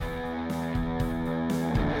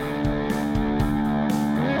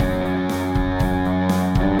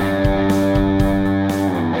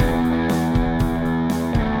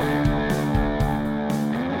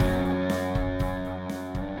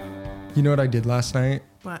You know what I did last night?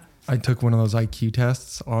 What? I took one of those IQ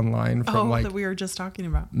tests online from that we were just talking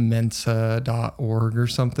about. Mensa.org or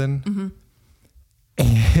something.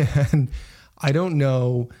 Mm-hmm. And I don't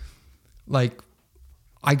know, like,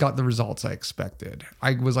 I got the results I expected.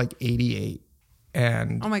 I was like 88.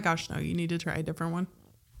 And oh my gosh, no, you need to try a different one.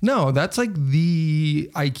 no, that's like the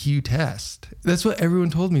IQ test. That's what everyone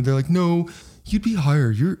told me. They're like, no, you'd be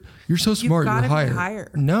higher. You're so smart. You're higher. Be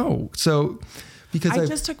higher. No. So because I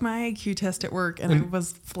just took my IQ test at work and I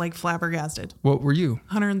was like flabbergasted. What were you?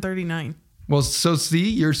 139. Well, so see,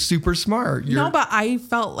 you're super smart. No, but I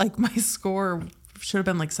felt like my score should have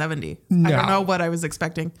been like 70. No. I don't know what I was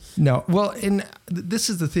expecting. No. Well, and this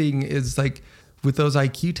is the thing is like with those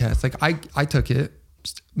IQ tests, like I took it.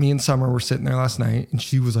 Me and Summer were sitting there last night and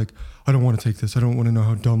she was like, I don't want to take this. I don't want to know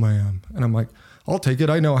how dumb I am. And I'm like, I'll take it.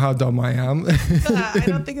 I know how dumb I am. I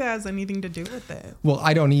don't think that has anything to do with it. Well,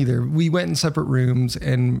 I don't either. We went in separate rooms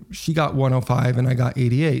and she got 105 and I got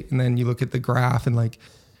 88. And then you look at the graph and like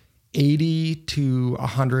 80 to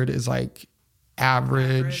 100 is like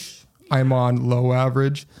average. I'm on low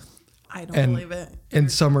average. I don't believe it.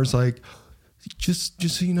 And Summer's like, just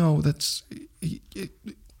so you know, that's...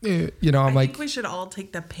 You know, I'm like, I think we should all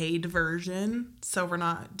take the paid version. So we're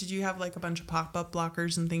not, did you have like a bunch of pop-up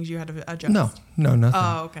blockers and things you had to adjust? No, nothing.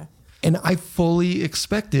 Oh, okay. And I fully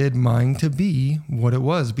expected mine to be what it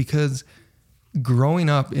was because growing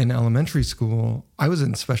up in elementary school, I was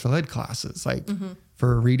in special ed classes, like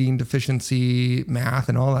for reading deficiency, math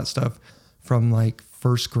and all that stuff from like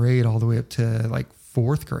first grade all the way up to like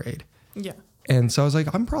fourth grade. Yeah. And so I was like,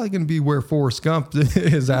 I'm probably going to be where Forrest Gump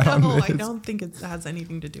is at on this. I don't think it has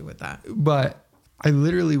anything to do with that. But I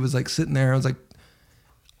literally was like sitting there. I was like,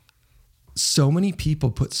 so many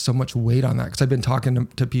people put so much weight on that because I've been talking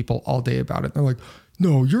to people all day about it. They're like,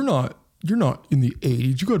 no, you're not in the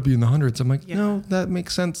 80s. You got to be in the hundreds. I'm like, no, that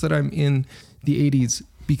makes sense that I'm in the 80s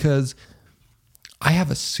because I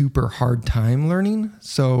have a super hard time learning.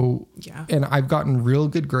 So, and I've gotten real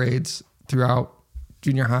good grades throughout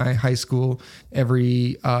junior high, high school,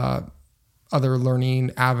 every other learning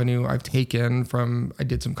avenue I've taken from, I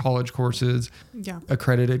did some college courses,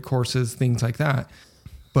 accredited courses, things like that.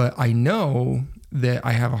 But I know that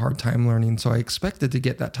I have a hard time learning. So I expected to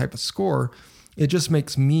get that type of score. It just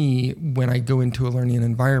makes me, when I go into a learning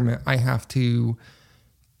environment, I have to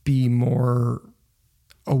be more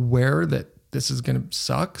aware that this is going to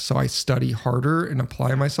suck. So I study harder and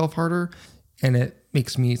apply myself harder. And it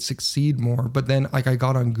makes me succeed more. But then like I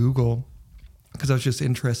got on Google because I was just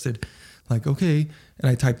interested, like, okay. And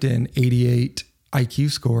I typed in 88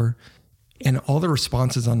 IQ score and all the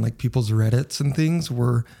responses on like people's Reddits and things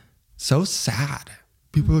were so sad.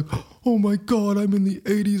 People are like, oh my God, I'm in the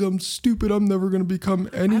 80s. I'm stupid. I'm never going to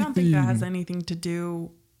become anything. I don't think that has anything to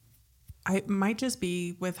do. It might just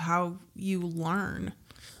be with how you learn.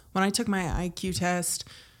 When I took my IQ test,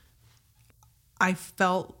 I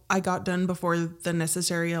felt I got done before the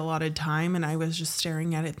necessary allotted time and I was just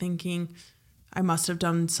staring at it thinking I must have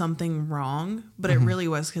done something wrong, but it really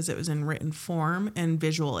was because it was in written form and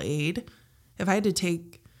visual aid. If I had to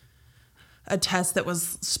take a test that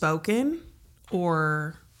was spoken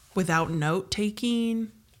or without note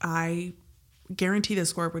taking, I guarantee the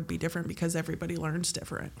score would be different because everybody learns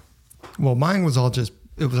different. Well, mine was it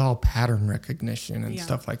was all pattern recognition and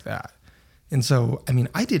stuff like that. And so, I mean,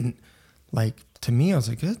 I didn't like, to me, I was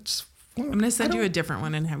like, I'm going to send you a different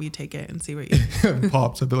one and have you take it and see what you it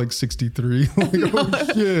pops up at like 63. Like, no, oh,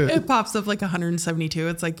 shit. It pops up like 172.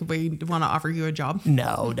 It's like, we want to offer you a job.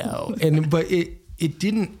 No. But it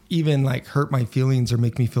didn't even like hurt my feelings or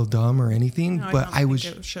make me feel dumb or anything. No, but I was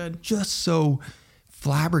just so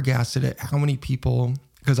flabbergasted at how many people,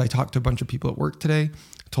 because I talked to a bunch of people at work today,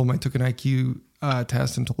 told them I took an IQ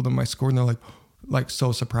test and told them my score and they're like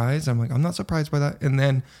so surprised. I'm like, I'm not surprised by that. And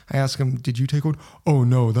then I ask them, did you take one? Oh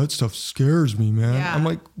no, that stuff scares me, man. Yeah. I'm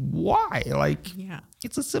like, why? Like,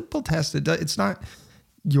 it's a simple test. It's not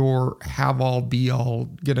your have all be all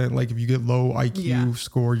gonna, like, if you get low IQ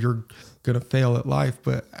score, you're gonna fail at life.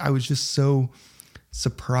 But I was just so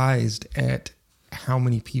surprised at how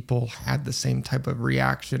many people had the same type of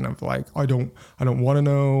reaction of like, I don't want to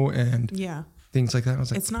know. And things like that. I was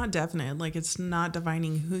like, it's not definite. Like, it's not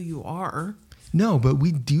defining who you are. No, but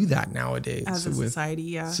we do that nowadays. As a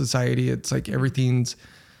society, Society, it's like everything's...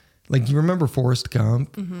 Like, you remember Forrest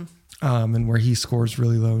Gump? And where he scores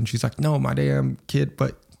really low. And she's like, no, my damn kid.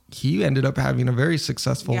 But he ended up having a very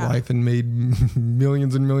successful life and made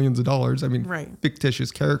millions and millions of dollars. I mean,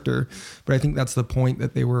 fictitious character. But I think that's the point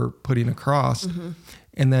that they were putting across.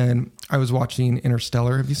 And then I was watching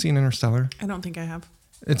Interstellar. Have you seen Interstellar? I don't think I have.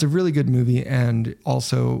 It's a really good movie. And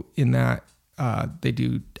also in that... they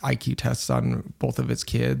do IQ tests on both of his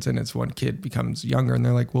kids, and it's one kid becomes younger, and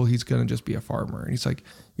they're like, well, he's going to just be a farmer. And he's like,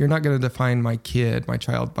 you're not going to define my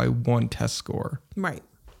child by one test score. Right.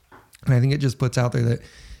 And I think it just puts out there that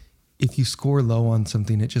if you score low on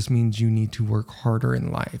something, it just means you need to work harder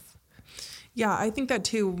in life. Yeah, I think that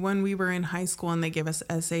too. When we were in high school and they gave us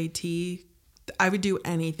SAT, I would do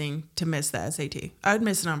anything to miss the SAT. I would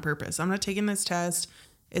miss it on purpose. I'm not taking this test.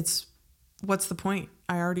 What's the point?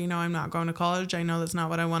 I already know I'm not going to college. I know that's not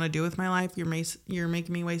what I want to do with my life. You're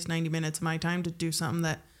making me waste 90 minutes of my time to do something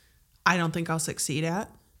that I don't think I'll succeed at.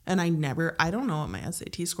 And I don't know what my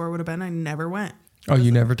SAT score would have been. I never went. Oh,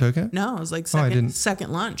 you never took it? No, it was like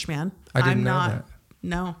second lunch, man. I didn't know that.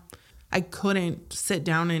 No, I couldn't sit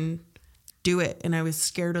down and do it. And I was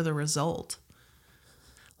scared of the result.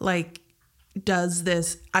 Like,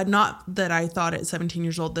 not that I thought at 17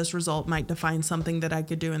 years old, this result might define something that I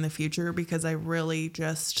could do in the future, because I really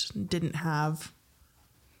just didn't have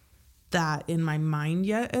that in my mind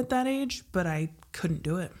yet at that age, but I couldn't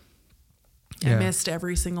do it. Yeah. I missed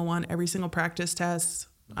every single one, every single practice test.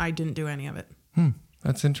 I didn't do any of it.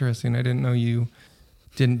 That's interesting. I didn't know you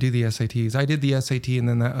didn't do the SATs. I did the SAT, and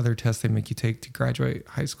then that other test they make you take to graduate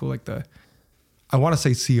high school, like I want to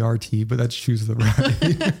say CRT, but that's choose the right.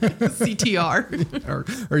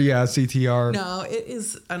 CTR. or yeah, CTR. No, it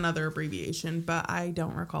is another abbreviation, but I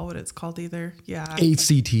don't recall what it's called either. Yeah.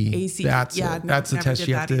 ACT. That's yeah, it. That's the test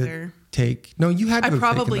you have to either. take. No, you had to I have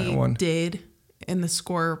probably taken that one. did, and the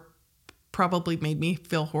score probably made me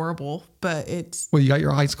feel horrible, but Well, you got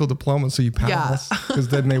your high school diploma, so you passed, because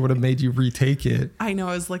then they would have made you retake it. I know.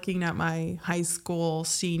 I was looking at my high school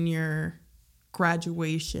senior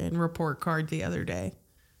graduation report card the other day,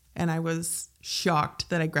 and I was shocked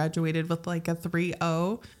that I graduated with like a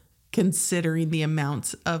 3.0, considering the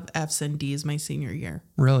amounts of F's and D's my senior year.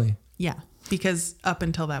 Really? Yeah, because up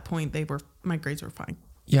until that point, my grades were fine.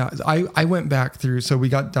 Yeah, I went back through. So we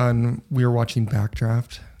got done. We were watching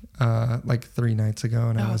Backdraft like 3 nights ago,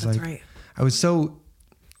 and I was like, right. I was so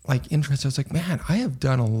like interested. I was like, man, I have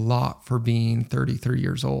done a lot for being 33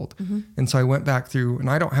 years old. Mm-hmm. And so I went back through, and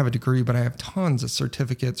I don't have a degree, but I have tons of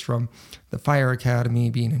certificates from the fire academy,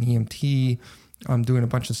 being an EMT. I'm doing a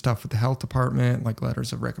bunch of stuff with the health department, like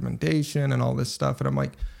letters of recommendation and all this stuff. And I'm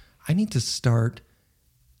like, I need to start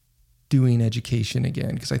doing education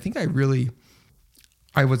again. Because I think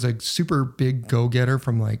I was a super big go-getter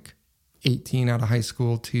from like 18 out of high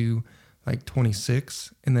school to like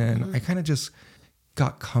 26. And then I kind of just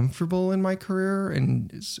got comfortable in my career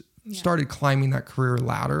and started climbing that career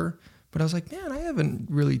ladder. But I was like, man, I haven't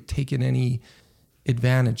really taken any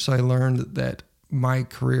advantage. So I learned that my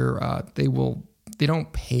career, they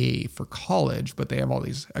don't pay for college, but they have all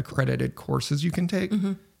these accredited courses you can take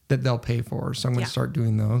that they'll pay for. So I'm going to start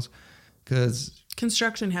doing those, because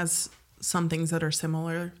construction has some things that are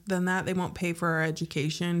similar than that. They won't pay for our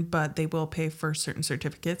education, but they will pay for certain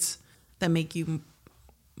certificates that make you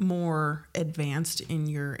more advanced in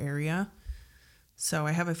your area. So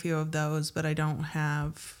I have a few of those, but I don't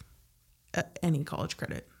have any college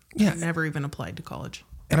credit. Yeah. I never even applied to college.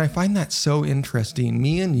 And I find that so interesting.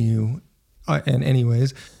 Me and you, and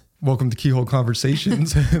anyways, welcome to Keyhole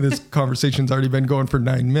Conversations. This conversation's already been going for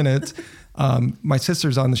 9 minutes. My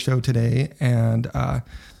sister's on the show today, and I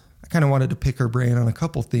kind of wanted to pick her brain on a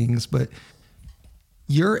couple things, but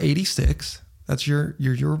you're 86. That's your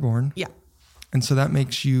year you were born. Yeah. And so that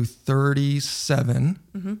makes you 37.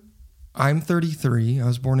 Mm-hmm. I'm 33. I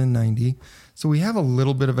was born in 90. So we have a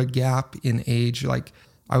little bit of a gap in age. Like,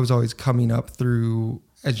 I was always coming up through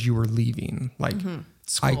as you were leaving. Like,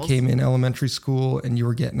 I came in elementary school and you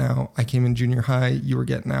were getting out. I came in junior high, you were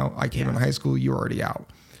getting out. I came in high school, you were already out.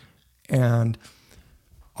 And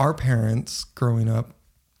our parents growing up,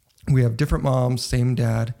 we have different moms, same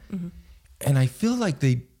dad. Mm-hmm. And I feel like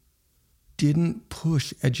they didn't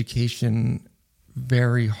push education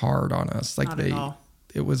very hard on us. Like,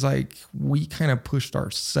 it was like we kind of pushed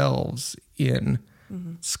ourselves in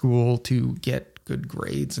school to get good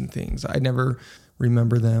grades and things. I never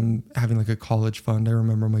remember them having like a college fund. I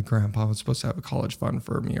remember my grandpa was supposed to have a college fund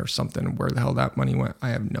for me or something. Where the hell that money went, I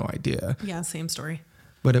have no idea. Yeah, same story.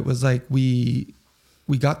 But it was like we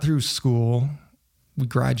got through school, we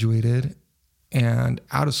graduated, and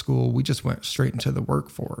out of school, we just went straight into the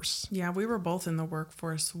workforce. Yeah, we were both in the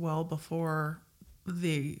workforce well before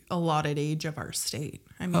the allotted age of our state.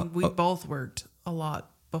 I mean, we both worked a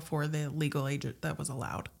lot before the legal age that was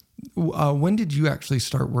allowed. When did you actually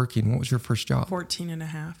start working? What was your first job? 14 and a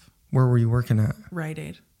half. Where were you working at? Rite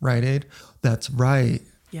Aid. Rite Aid? That's right.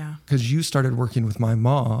 Yeah. Because you started working with my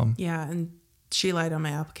mom. Yeah, and she lied on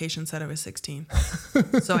my application, said I was 16.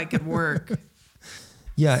 So I could work.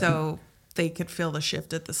 Yeah. So they could feel the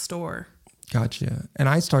shift at the store. Gotcha. And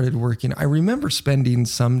I started working. I remember spending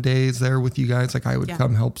some days there with you guys. Like I would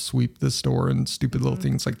come help sweep the store and stupid little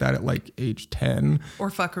things like that at like age 10. Or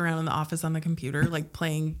fuck around in the office on the computer, like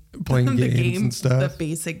playing games and stuff. The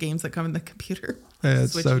basic games that come in the computer. Yeah,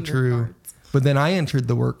 it's so true. But then I entered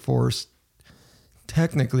the workforce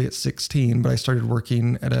technically at 16, but I started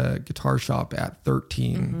working at a guitar shop at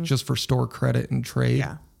 13 just for store credit and trade.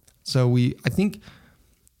 Yeah. So I think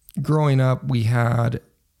growing up, we had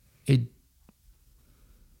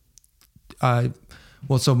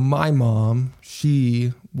so my mom,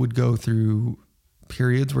 she would go through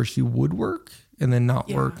periods where she would work and then not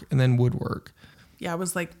work and then would work. Yeah, it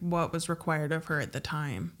was like what was required of her at the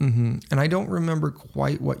time. Mm-hmm. And I don't remember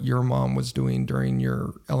quite what your mom was doing during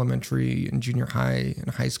your elementary and junior high and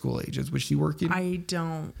high school ages. Was she working? I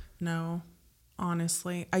don't know,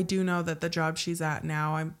 honestly. I do know that the job she's at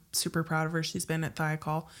now, I'm super proud of her. She's been at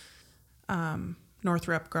Thiokol,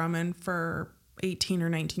 Northrop Grumman for 18 or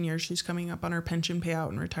 19 years. She's coming up on her pension payout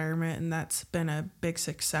and retirement, and that's been a big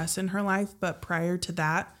success in her life. But prior to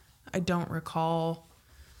that, I don't recall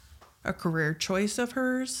a career choice of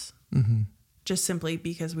hers, just simply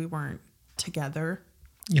because we weren't together.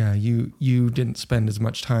 Yeah, you didn't spend as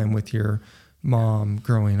much time with your mom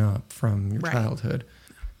growing up from your childhood.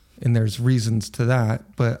 And there's reasons to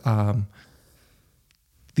that. But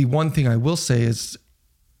the one thing I will say is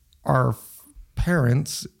our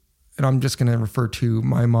parents, and I'm just going to refer to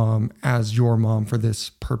my mom as your mom for this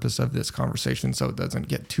purpose of this conversation so it doesn't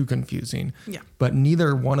get too confusing. Yeah. But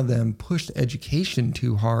neither one of them pushed education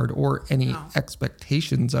too hard or any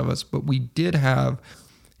expectations of us. But we did have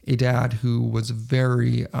a dad who was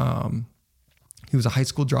he was a high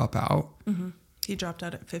school dropout. Mm-hmm. He dropped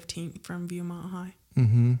out at 15 from Viewmont High.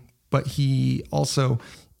 Mm-hmm. But he also,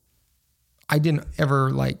 I didn't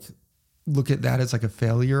ever look at that as like a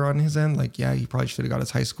failure on his end. Like, yeah, he probably should have got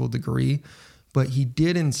his high school degree, but he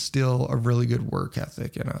did instill a really good work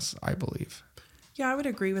ethic in us, I believe. Yeah, I would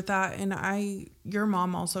agree with that. And your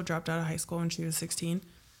mom also dropped out of high school when she was 16.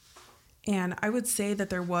 And I would say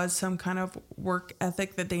that there was some kind of work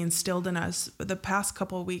ethic that they instilled in us. But the past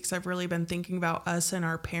couple of weeks, I've really been thinking about us and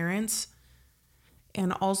our parents,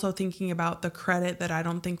 and also thinking about the credit that I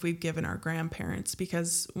don't think we've given our grandparents.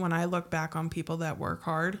 Because when I look back on people that work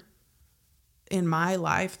hard in my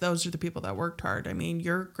life, those are the people that worked hard. I mean,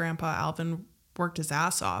 your grandpa, Alvin, worked his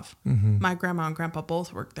ass off. Mm-hmm. My grandma and grandpa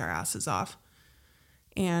both worked their asses off.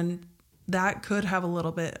 And that could have a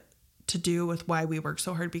little bit to do with why we worked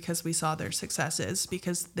so hard, because we saw their successes,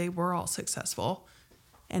 because they were all successful.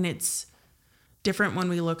 And it's different when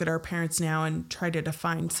we look at our parents now and try to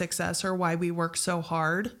define success or why we work so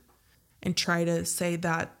hard and try to say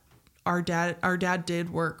that our dad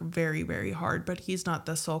did work very, very hard, but he's not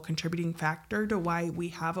the sole contributing factor to why we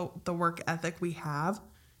have the work ethic we have.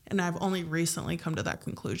 And I've only recently come to that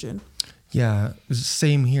conclusion. Yeah,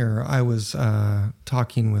 same here. I was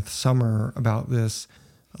talking with Summer about this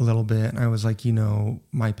a little bit, and I was like,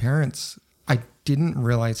 my parents, I didn't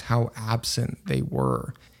realize how absent they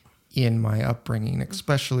were in my upbringing,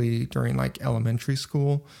 especially during elementary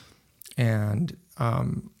school. And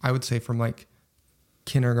I would say from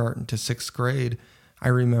kindergarten to 6th grade, I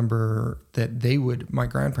remember that my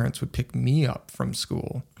grandparents would pick me up from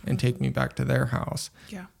school and take me back to their house.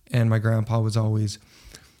 Yeah. And my grandpa was always,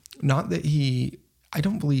 not that I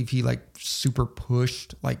don't believe he super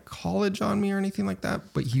pushed college on me or anything like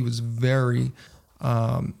that, but he was very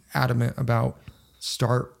adamant about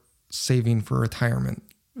start saving for retirement,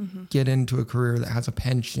 get into a career that has a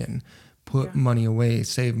pension, put money away,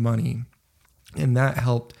 save money. And that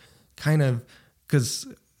helped because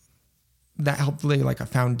that helped lay a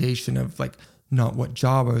foundation of not what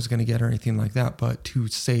job I was going to get or anything like that, but to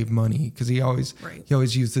save money. Because he always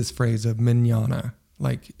used this phrase of mañana.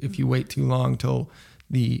 If you wait too long till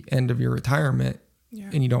the end of your retirement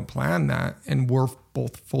and you don't plan that, and we're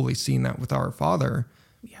both fully seeing that with our father,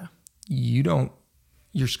 you're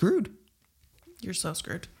screwed. You're so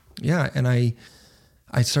screwed. Yeah. And I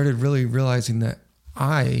started really realizing that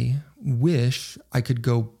I wish I could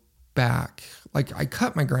go back. I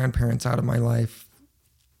cut my grandparents out of my life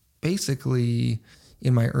basically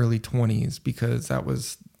in my early 20s, because that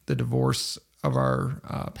was the divorce of our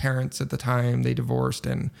parents at the time. They divorced,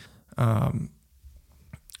 and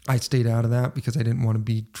I stayed out of that because I didn't want to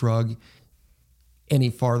be drug any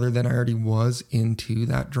farther than I already was into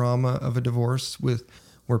that drama of a divorce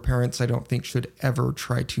where parents, I don't think, should ever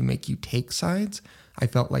try to make you take sides. I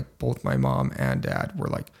felt like both my mom and dad were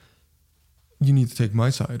you need to take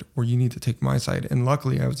my side, or you need to take my side. And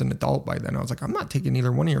luckily I was an adult by then. I was like, I'm not taking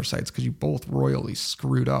either one of your sides, because you both royally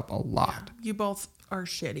screwed up a lot. You both are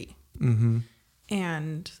shitty. Mm-hmm.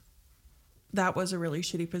 And that was a really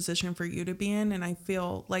shitty position for you to be in. And I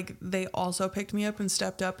feel like they also picked me up and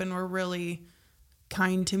stepped up and were really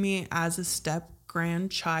kind to me as a step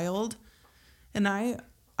grandchild. And I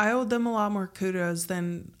owed them a lot more kudos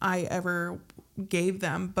than I ever gave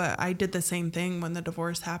them. But I did the same thing when the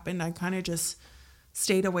divorce happened. I kind of just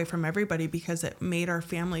stayed away from everybody because it made our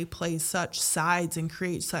family play such sides and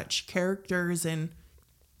create such characters and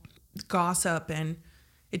gossip, and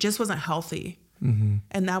it just wasn't healthy. Mm-hmm.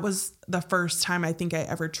 And that was the first time I think I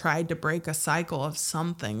ever tried to break a cycle of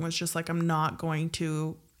something, was just like, I'm not going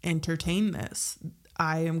to entertain this.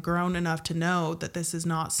 I am grown enough to know that this is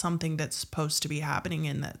not something that's supposed to be happening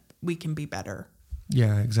and that we can be better.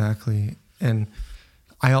 Yeah, exactly. And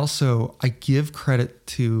I give credit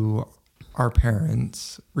to our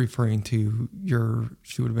parents, referring to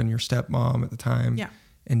she would have been your stepmom at the time. Yeah.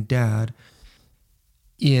 And dad.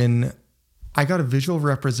 I got a visual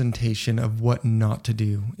representation of what not to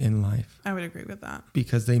do in life. I would agree with that.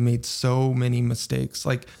 Because they made so many mistakes.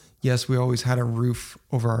 Like, yes, we always had a roof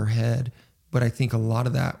over our head, but I think a lot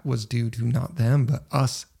of that was due to not them, but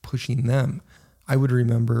us pushing them. I would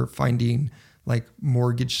remember finding like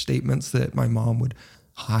mortgage statements that my mom would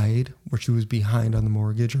hide, where she was behind on the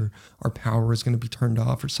mortgage, or our power was going to be turned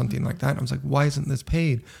off or something like that. And I was like, why isn't this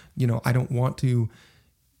paid? I don't want to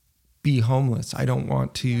be homeless. I don't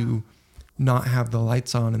want to not have the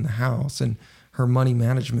lights on in the house. And her money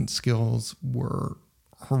management skills were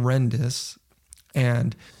horrendous.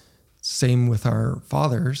 And same with our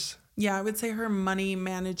father's. Yeah, I would say her money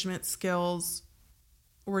management skills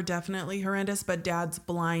were definitely horrendous, but dad's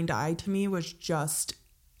blind eye to me was just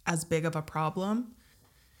as big of a problem,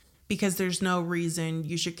 because there's no reason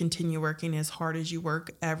you should continue working as hard as you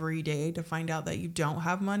work every day to find out that you don't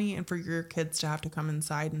have money, and for your kids to have to come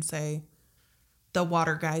inside and say, the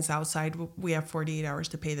water guy's outside, we have 48 hours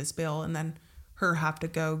to pay this bill, and then her have to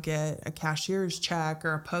go get a cashier's check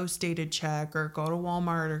or a post-dated check or go to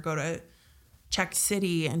Walmart or go to Check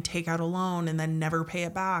City and take out a loan and then never pay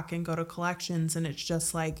it back and go to collections. And it's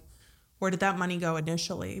just like, where did that money go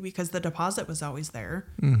initially? Because the deposit was always there.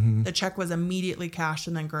 Mm-hmm. The check was immediately cashed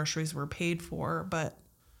and then groceries were paid for. But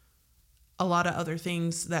a lot of other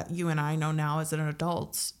things that you and I know now as an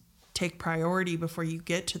adults take priority before you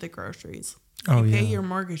get to the groceries. You pay your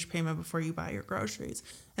mortgage payment before you buy your groceries.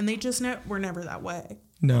 And they just were never that way.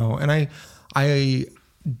 No. And I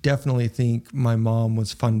definitely think my mom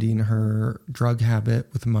was funding her drug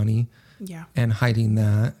habit with money. Yeah. And hiding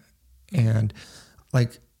that. And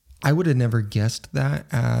like, I would have never guessed that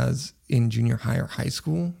as in junior high or high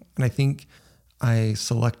school. And I think I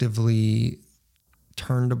selectively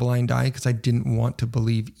turned a blind eye because I didn't want to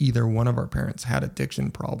believe either one of our parents had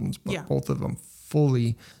addiction problems, but both of them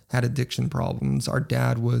fully had addiction problems. Our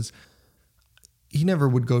dad he never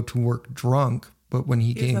would go to work drunk, but when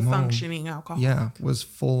he came home, functioning alcoholic. Yeah, was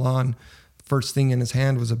full on. First thing in his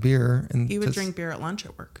hand was a beer, and he would drink beer at lunch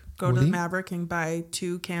at work. Go to the Maverick and buy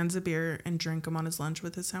 2 cans of beer and drink them on his lunch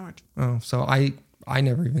with his sandwich. Oh, so I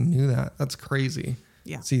never even knew that. That's crazy.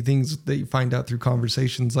 Yeah. See, things that you find out through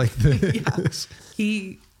conversations like this.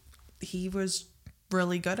 Yeah. He was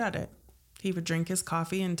really good at it. He would drink his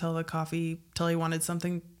coffee till he wanted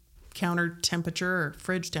something counter temperature or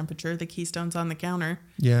fridge temperature, the Keystone's on the counter.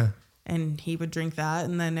 Yeah. And he would drink that.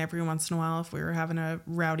 And then every once in a while, if we were having a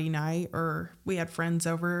rowdy night or we had friends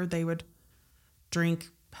over, they would drink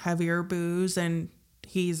heavier booze. And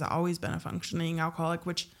he's always been a functioning alcoholic,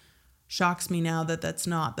 which shocks me now that that's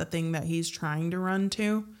not the thing that he's trying to run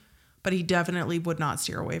to. But he definitely would not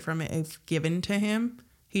steer away from it if given to him.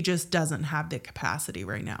 He just doesn't have the capacity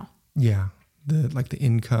right now. Yeah. The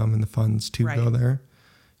income and the funds to go there.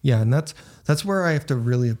 Yeah. And that's where I have to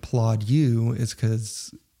really applaud you, is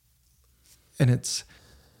because, and it's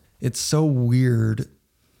so weird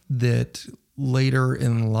that later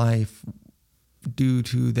in life, due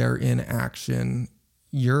to their inaction,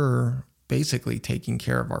 you're basically taking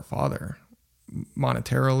care of our father.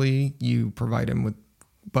 Monetarily, you provide him with,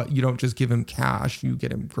 but you don't just give him cash, you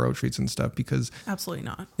get him groceries and stuff, because absolutely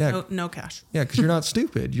not. Yeah, no cash. Yeah, because you're not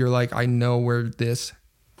stupid. You're like, I know where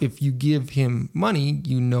if you give him money,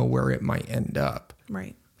 you know where it might end up.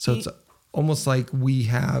 Right. So it's almost like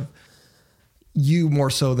you more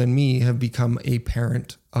so than me have become a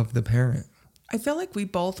parent of the parent. I feel like we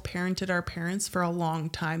both parented our parents for a long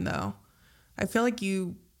time, though. I feel like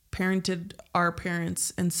you parented our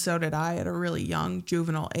parents, and so did I, at a really young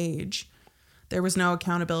juvenile age. There was no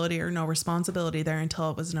accountability or no responsibility there until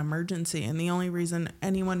it was an emergency. And the only reason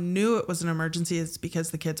anyone knew it was an emergency is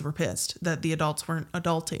because the kids were pissed that the adults weren't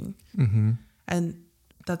adulting. Mm-hmm. And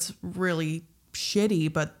that's really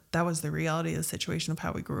shitty, but that was the reality of the situation of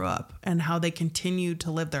how we grew up and how they continued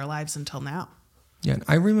to live their lives until now. Yeah. And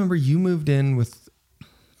I remember you moved in with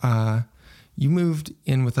us.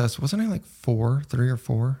 Wasn't I like 3 or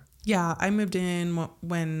 4? Yeah. I moved in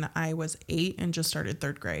when I was 8 and just started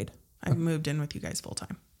 3rd grade. I moved in with you guys full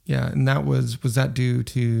time. Yeah. And that was that due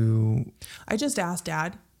to? I just asked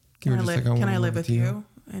Dad, Can I live with you?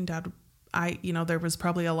 And Dad, there was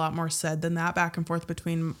probably a lot more said than that back and forth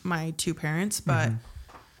between my 2 parents, but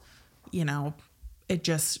it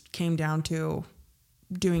just came down to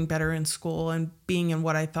doing better in school and being in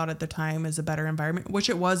what I thought at the time is a better environment, which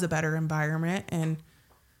it was a better environment. And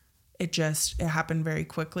it happened very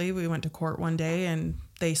quickly. We went to court one day and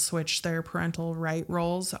they switched their parental right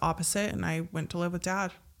roles opposite. And I went to live with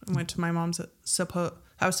Dad. I went to my mom's.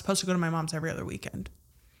 I was supposed to go to my mom's every other weekend.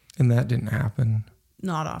 And that didn't happen.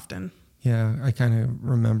 Not often. Yeah, I kind of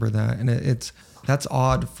remember that. And that's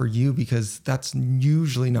odd for you because that's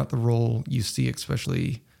usually not the role you see,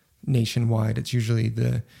 especially nationwide. It's usually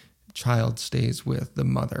the child stays with the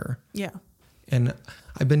mother. Yeah. And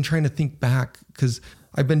I've been trying to think back because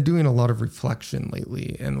I've been doing a lot of reflection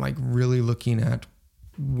lately and like really looking at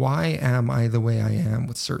why am I the way I am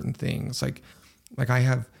with certain things. Like I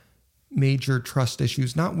have major trust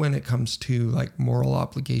issues, not when it comes to like moral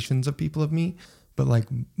obligations of people of me, but like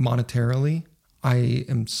monetarily, I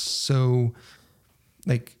am so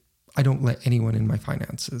like, I don't let anyone in my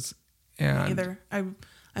finances. And either.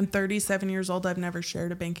 I'm 37 years old. I've never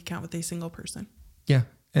shared a bank account with a single person. Yeah.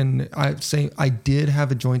 And I did have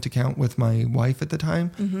a joint account with my wife at the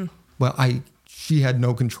time, mm-hmm. but she had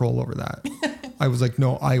no control over that. I was like,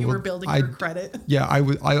 no, you were building her credit. Yeah.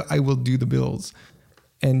 I will do the bills.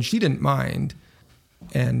 And she didn't mind.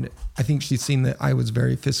 And I think she's seen that I was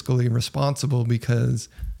very fiscally responsible because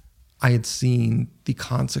I had seen the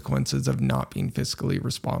consequences of not being fiscally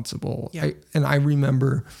responsible. Yeah. I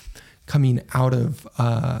remember coming out of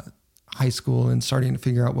high school and starting to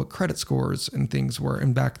figure out what credit scores and things were.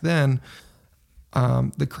 And back then,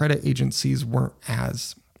 the credit agencies weren't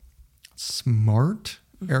as smart,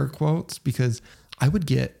 air quotes, because I would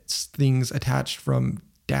get things attached from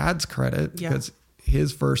Dad's credit because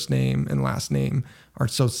his first name and last name are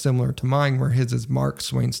so similar to mine, where his is Mark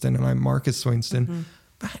Swainston and I'm Marcus Swainston. Mm-hmm.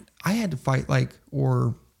 But I had to fight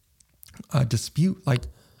or dispute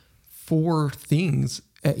 4 things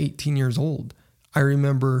at 18 years old. I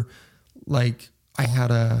remember I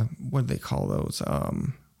had what do they call those?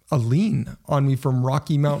 A lien on me from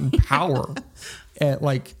Rocky Mountain Power. At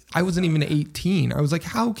I wasn't even 18. I was like,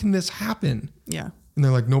 how can this happen? Yeah. And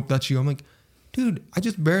they're like, nope, that's you. I'm like, dude, I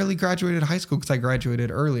just barely graduated high school because I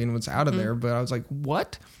graduated early and was out of there. But I was like,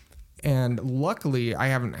 what? And luckily, I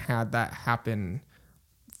haven't had that happen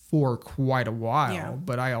for quite a while. Yeah.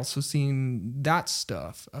 But I also seen that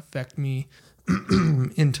stuff affect me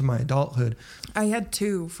into my adulthood. I had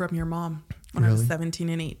 2 from your mom when I was 17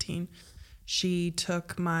 and 18. She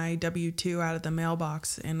took my W-2 out of the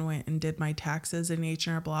mailbox and went and did my taxes in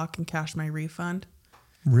H&R Block and cashed my refund.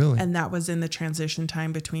 Really? And that was in the transition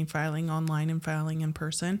time between filing online and filing in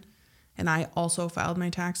person. And I also filed my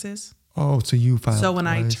taxes. Oh, so you filed. So when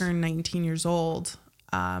I turned 19 years old,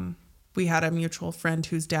 we had a mutual friend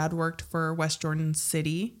whose dad worked for West Jordan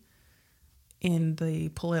City in the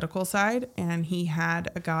political side. And he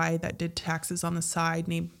had a guy that did taxes on the side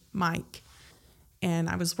named Mike. And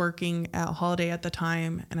I was working at Holiday at the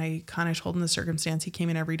time. And I kind of told him the circumstance. He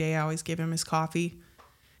came in every day. I always gave him his coffee.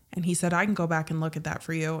 And he said, I can go back and look at that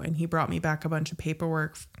for you. And he brought me back a bunch of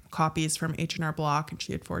paperwork copies from H&R Block, and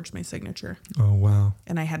she had forged my signature. Oh, wow.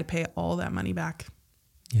 And I had to pay all that money back.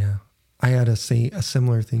 Yeah. I had a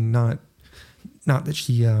similar thing. Not that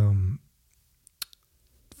she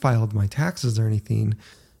filed my taxes or anything,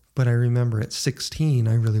 but I remember at 16,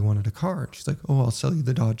 I really wanted a car. She's like, oh, I'll sell you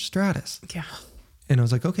the Dodge Stratus. Yeah. And I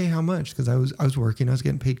was like, okay, how much? Because I was working. I was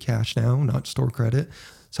getting paid cash now, not store credit.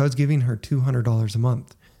 So I was giving her $200 a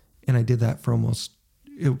month. And I did that for almost,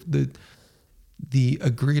 the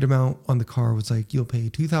agreed amount on the car was you'll pay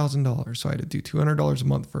 $2,000. So I had to do $200 a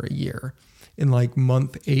month for a year. And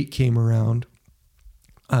month 8 came around,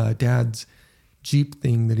 Dad's Jeep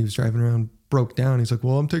thing that he was driving around broke down. He's like,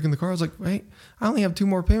 well, I'm taking the car. I was like, wait, I only have 2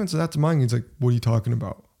 more payments. So that's mine. He's like, what are you talking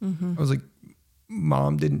about? Mm-hmm. I was like,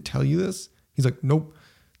 Mom didn't tell you this? He's like, nope.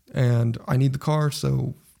 And I need the car.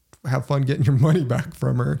 So have fun getting your money back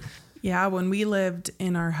from her. Yeah, when we lived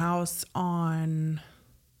in our house on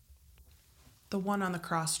the one on the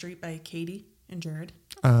cross street by Katie and Jared.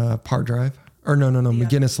 Parr Drive. Or no, Yeah.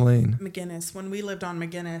 McGinnis Lane. McGinnis. When we lived on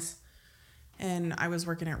McGinnis and I was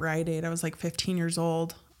working at Rite Aid, I was 15 years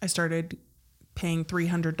old. I started paying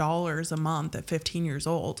 $300 a month at 15 years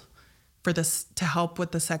old. for this to help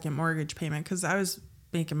with the second mortgage payment. Cause I was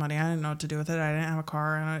making money. I didn't know what to do with it. I didn't have a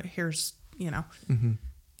car and here's, Mm-hmm.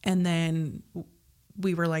 And then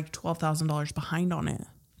we were like $12,000 behind on it. And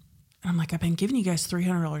I'm like, I've been giving you guys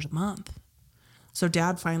 $300 a month. So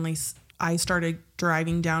Dad finally, I started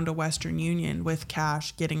driving down to Western Union with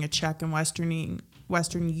cash, getting a check in Western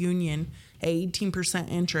Union at 18%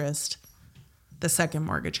 interest, the second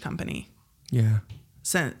mortgage company. Yeah.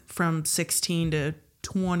 Sent from 16 to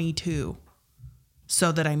 22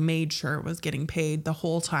 so that I made sure it was getting paid the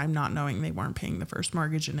whole time, not knowing they weren't paying the first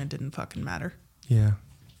mortgage, and it didn't fucking matter. Yeah.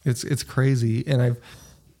 It's crazy. And I've,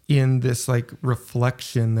 in this like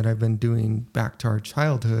reflection that I've been doing back to our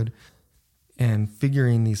childhood and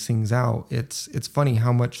figuring these things out, it's funny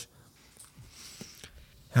how much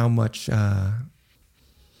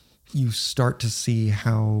you start to see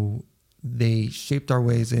how they shaped our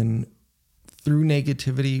ways in through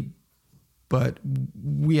negativity, but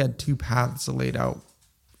we had two paths laid out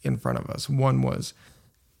in front of us. One was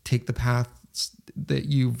take the path that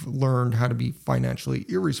you've learned how to be financially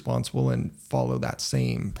irresponsible and follow that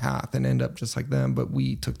same path and end up just like them. But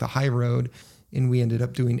we took the high road and we ended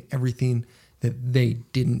up doing everything that they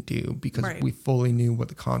didn't do because we fully knew what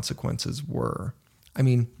the consequences were. I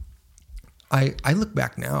mean, I look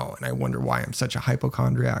back now and I wonder why I'm such a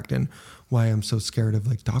hypochondriac and why I'm so scared of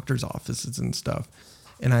like doctor's offices and stuff.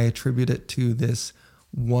 And I attribute it to this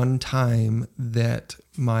one time that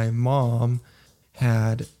my mom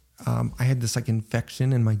had, I had this like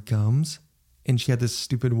infection in my gums and she had this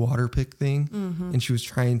stupid water pick thing and she was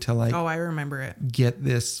trying to like, I remember it, get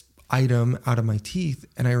this item out of my teeth.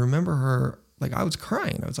 And I remember her, like, I was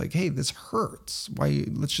crying. I was like, hey, this hurts. Why?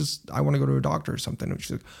 I want to go to a doctor or something. And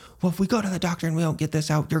she's like, well, if we go to the doctor and we don't get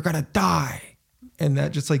this out, you're going to die. And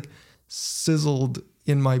that just like sizzled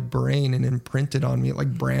in my brain and imprinted on me. It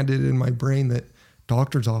like branded in my brain that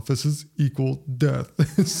doctor's offices equal death.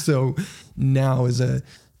 Yeah. So now as a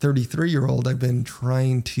 33-year-old, I've been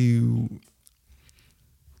trying to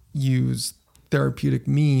use therapeutic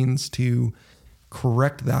means to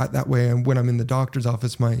correct that. That way, when I'm in the doctor's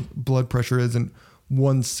office, my blood pressure isn't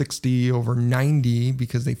 160 over 90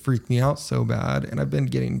 because they freak me out so bad. And I've been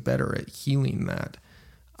getting better at healing that.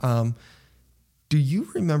 Do you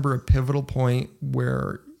remember a pivotal point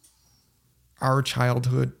where our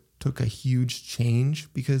childhood took a huge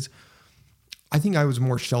change? Because I think I was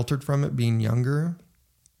more sheltered from it being younger,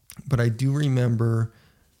 but I do remember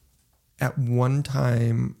at one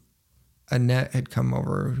time Annette had come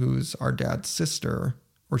over, who's our dad's sister,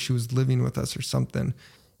 or she was living with us or something.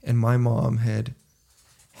 And my mom had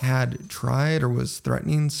tried or was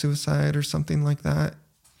threatening suicide or something like that.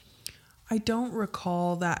 I don't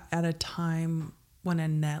recall that at a time when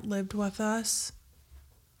Annette lived with us,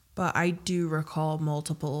 but I do recall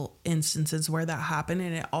multiple instances where that happened,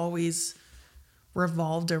 and it always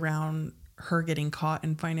revolved around her getting caught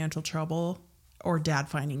in financial trouble or Dad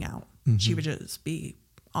finding out. Mm-hmm. She would just be,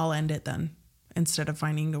 I'll end it then, instead of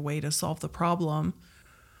finding a way to solve the problem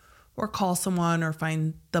or call someone or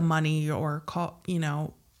find the money or call,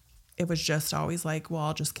 it was just always like, well,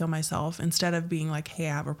 I'll just kill myself, instead of being like, hey,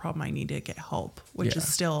 I have a problem, I need to get help, which is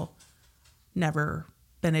still never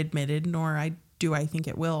been admitted, nor I think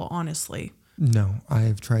it will, honestly. No, I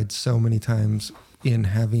have tried so many times in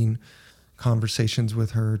having conversations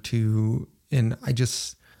with her and I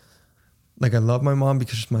just, like, I love my mom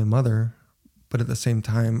because she's my mother, but at the same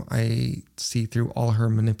time, I see through all her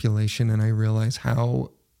manipulation and I realize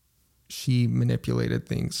how she manipulated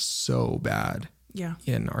things so bad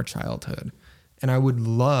in our childhood. And I would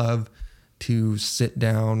love to sit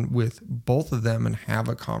down with both of them and have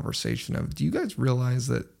a conversation of, do you guys realize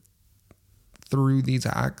that through these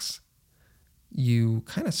acts, you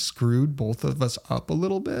kind of screwed both of us up a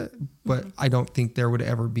little bit, but I don't think there would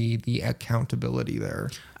ever be the accountability there.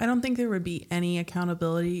 I don't think there would be any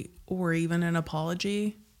accountability or even an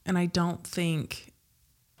apology. And I don't think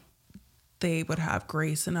they would have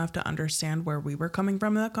grace enough to understand where we were coming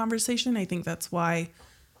from in that conversation. I think that's why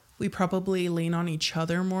we probably lean on each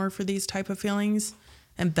other more for these type of feelings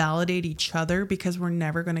and validate each other, because we're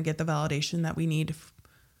never going to get the validation that we need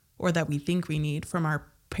or that we think we need from our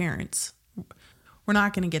parents. We're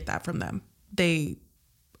not going to get that from them. They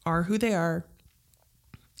are who they are.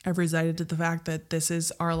 I've resided to the fact that this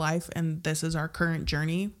is our life and this is our current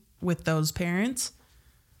journey with those parents.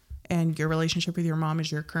 And your relationship with your mom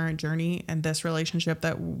is your current journey. And this relationship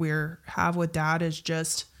that have with Dad is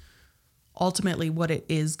just ultimately what it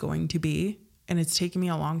is going to be. And it's taken me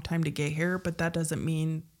a long time to get here, but that doesn't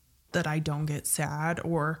mean that I don't get sad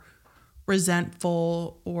or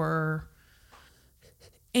resentful or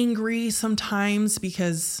angry sometimes,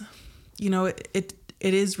 because,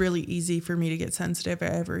 it is really easy for me to get sensitive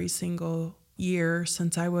every single year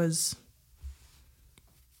since I was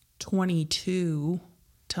 22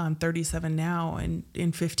 till I'm 37 now. And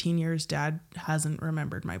in 15 years, Dad hasn't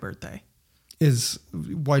remembered my birthday.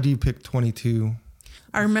 Why do you pick 22?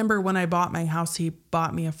 I remember when I bought my house, he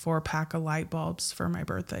bought me a 4-pack of light bulbs for my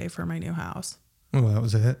birthday for my new house. Oh, that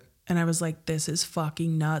was it? And I was like, this is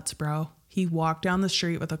fucking nuts, bro. He walked down the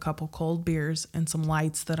street with a couple cold beers and some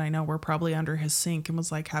lights that I know were probably under his sink and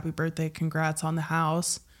was like, happy birthday, congrats on the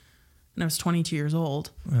house. And I was 22 years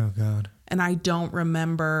old. Oh, God. And I don't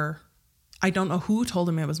know who told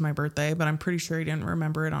him it was my birthday, but I'm pretty sure he didn't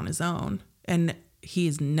remember it on his own. And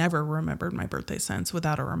he's never remembered my birthday since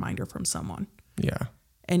without a reminder from someone. Yeah.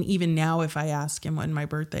 And even now, if I ask him when my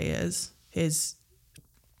birthday is, his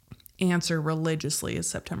answer religiously is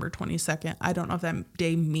September 22nd. I don't know if that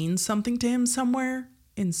day means something to him somewhere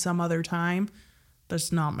in some other time, but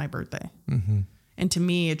it's not my birthday. Mm-hmm. And to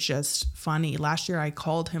me, it's just funny. Last year, I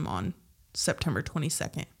called him on September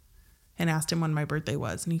 22nd and asked him when my birthday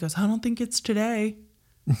was. And he goes, I don't think it's today.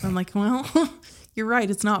 I'm like, well, you're right.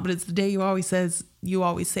 It's not, but it's the day you always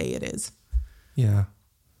say it is. Yeah.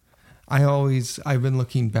 I've been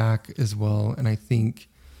looking back as well, and I think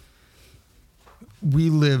we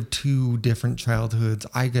lived 2 different childhoods.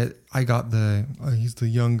 I got he's the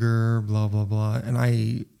younger, blah, blah, blah.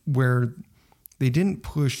 And where they didn't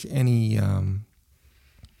push any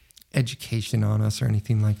education on us or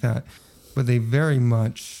anything like that, but they very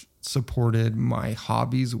much supported my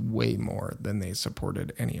hobbies way more than they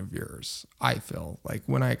supported any of yours. I feel like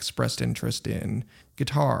when I expressed interest in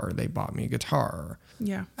guitar, they bought me a guitar.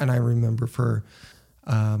 Yeah. And I remember for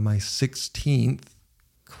my 16th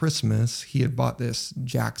Christmas, he had bought this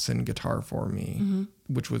Jackson guitar for me, mm-hmm.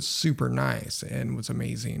 which was super nice and was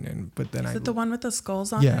amazing. But then Is it the one with the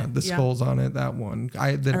skulls on it? Yeah, the skulls on it, that one.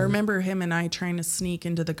 I remember him and I trying to sneak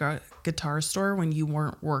into the guitar store when you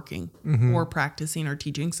weren't working mm-hmm. or practicing or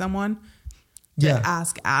teaching someone to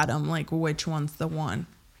ask Adam, like, which one's the one.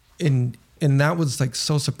 And that was like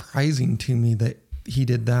so surprising to me that he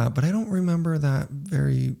did that. But I don't remember that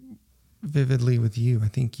very vividly with you. I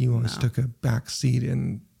think you always took a back seat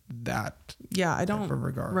in that. Yeah, I don't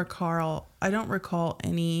recall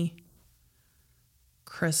any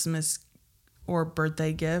Christmas or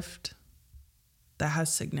birthday gift that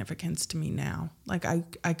has significance to me now. Like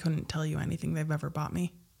I couldn't tell you anything they've ever bought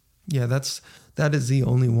me. Yeah, that is the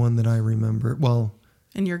only one that I remember. Well,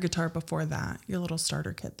 and your guitar before that, your little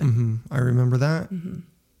starter kit thing. Mm-hmm, I remember that. Mm-hmm.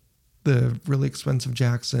 The really expensive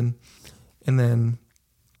Jackson. And then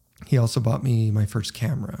he also bought me my first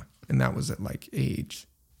camera, and that was at like age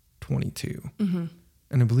 22. Mm-hmm.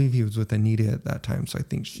 And I believe he was with Anita at that time, so I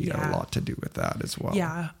think she had a lot to do with that as well.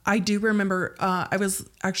 Yeah, I do remember. I was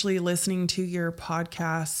actually listening to your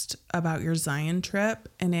podcast about your Zion trip,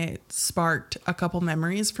 and it sparked a couple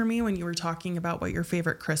memories for me when you were talking about what your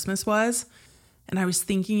favorite Christmas was. And I was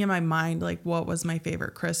thinking in my mind, like, what was my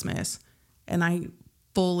favorite Christmas? And I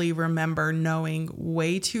fully remember knowing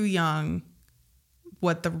way too young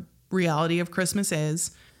what the reality of Christmas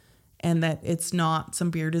is, and that it's not some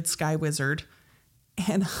bearded sky wizard.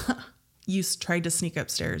 And you tried to sneak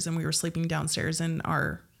upstairs, and we were sleeping downstairs in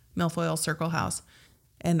our milfoil circle house.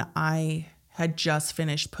 And I had just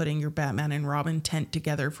finished putting your Batman and Robin tent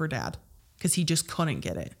together for Dad because he just couldn't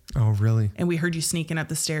get it. Oh, really? And we heard you sneaking up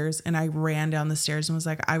the stairs, and I ran down the stairs and was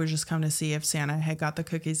like, I was just coming to see if Santa had got the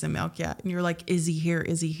cookies and milk yet. And you're like, is he here?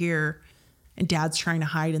 Is he here? And Dad's trying to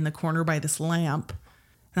hide in the corner by this lamp.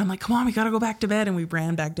 And I'm like, come on, we got to go back to bed. And we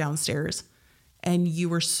ran back downstairs. And you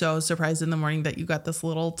were so surprised in the morning that you got this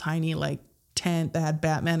little tiny like tent that had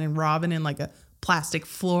Batman and Robin and like a plastic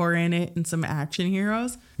floor in it and some action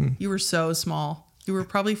heroes. You were so small. You were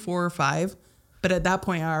probably 4 or 5. But at that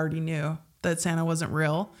point, I already knew that Santa wasn't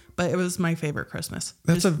real. But it was my favorite Christmas.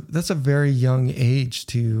 That's a very young age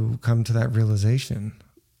to come to that realization.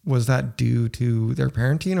 Was that due to their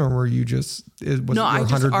parenting, or were you just, was it your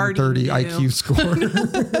 130 IQ score?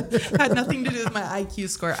 Had nothing to do with my IQ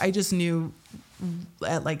score. I just knew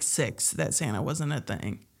at like 6 that Santa wasn't a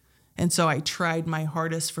thing. And so I tried my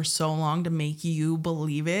hardest for so long to make you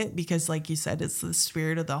believe it, because like you said, it's the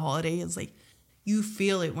spirit of the holiday. It's like you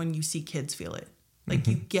feel it when you see kids feel it. Like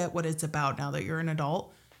you get what it's about now that you're an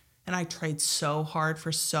adult. And I tried so hard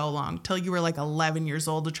for so long till you were like 11 years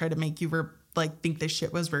old to try to make you think this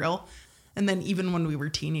shit was real. And then even when we were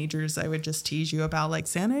teenagers, I would just tease you about like,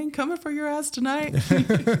 Santa ain't coming for your ass tonight.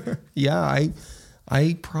 Yeah,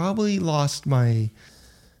 I probably lost my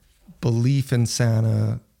belief in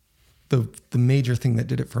Santa the major thing that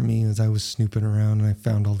did it for me is I was snooping around and I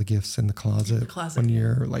found all the gifts in the closet, one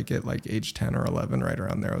year, like at like age 10 or 11, right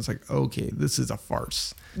around there. I was like, okay, this is a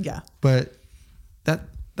farce. Yeah. But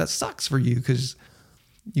that sucks for you because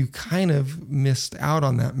you kind of missed out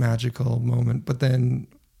on that magical moment. But then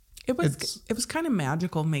it was kind of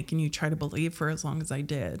magical making you try to believe for as long as I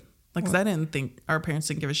did. Like, cause I didn't think our parents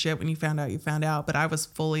didn't give a shit when you found out, but I was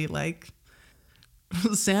fully like,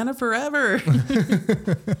 Santa forever.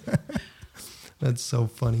 That's so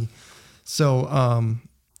funny. So,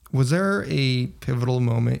 was there a pivotal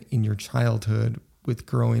moment in your childhood with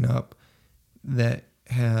growing up that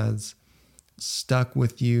has stuck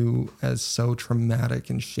with you as so traumatic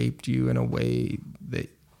and shaped you in a way that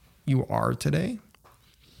you are today?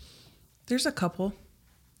 There's a couple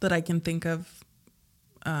that I can think of.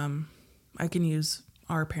 I can use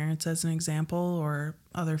our parents as an example or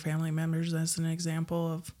other family members as an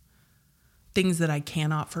example of things that I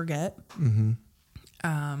cannot forget. Mm-hmm.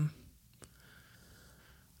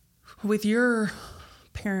 With your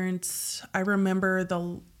parents, I remember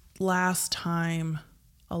the last time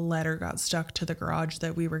a letter got stuck to the garage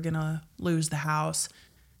that we were going to lose the house.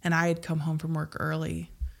 And I had come home from work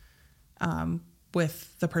early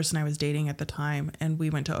with the person I was dating at the time. And we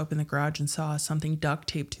went to open the garage and saw something duct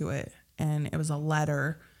taped to it. And it was a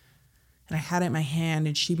letter. And I had it in my hand,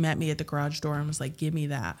 and she met me at the garage door and was like, give me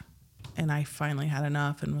that. And I finally had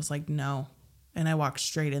enough and was like, no. And I walked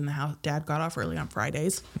straight in the house. Dad got off early on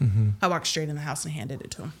Fridays. Mm-hmm. I walked straight in the house and handed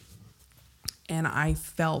it to him. And I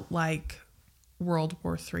felt like World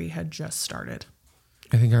War III had just started.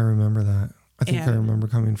 I think I remember that. I remember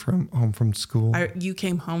coming home from school. You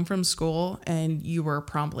came home from school and you were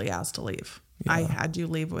promptly asked to leave. Yeah. I had you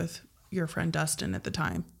leave with your friend Dustin at the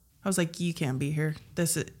time. I was like, you can't be here.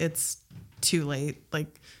 It's too late.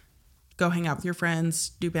 Like, go hang out with your friends,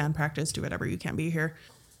 do band practice, do whatever. You can't be here.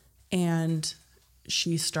 And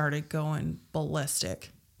she started going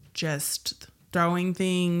ballistic, just throwing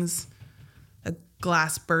things. A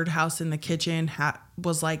glass birdhouse in the kitchen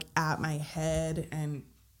was like at my head and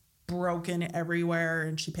broken everywhere.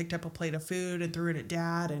 And she picked up a plate of food and threw it at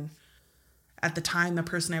Dad. And at the time, the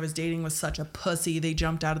person I was dating was such a pussy. They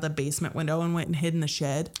jumped out of the basement window and went and hid in the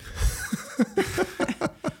shed.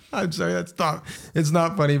 I'm sorry, it's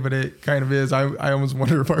not funny, but it kind of is. I almost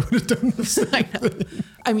wonder if I would have done the same thing.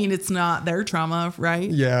 I mean, it's not their trauma, right?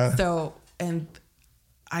 Yeah. So, and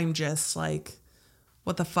I'm just like,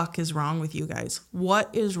 what the fuck is wrong with you guys?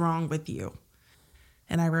 What is wrong with you?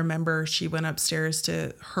 And I remember she went upstairs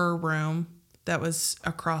to her room that was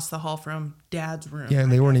across the hall from Dad's room. Yeah,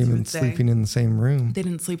 and they weren't even sleeping in the same room. They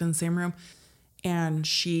didn't sleep in the same room. And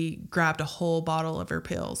she grabbed a whole bottle of her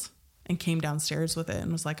pills and came downstairs with it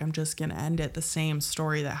and was like, I'm just going to end it the same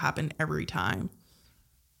story that happened every time.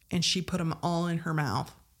 And she put them all in her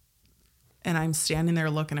mouth. And I'm standing there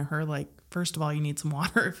looking at her like, first of all, you need some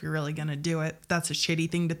water if you're really going to do it. That's a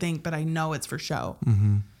shitty thing to think, but I know it's for show.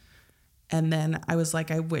 Mm-hmm. And then I was like,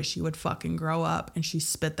 I wish you would fucking grow up. And she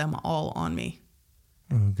spit them all on me.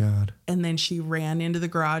 Oh, God. And then she ran into the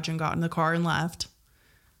garage and got in the car and left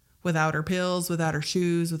without her pills, without her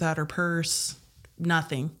shoes, without her purse,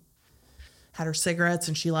 nothing. Had her cigarettes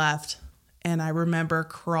and she left. And I remember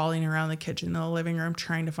crawling around the kitchen in the living room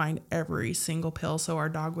trying to find every single pill so our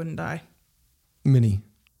dog wouldn't die. Mini.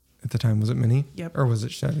 At the time, was it Mini? Yep. Or was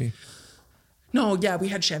it Chevy? No, yeah, we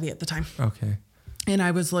had Chevy at the time. Okay. And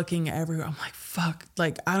I was looking everywhere. I'm like, fuck,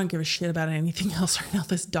 like, I don't give a shit about anything else right now.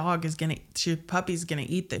 This puppy's gonna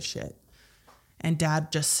eat this shit. And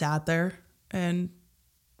Dad just sat there and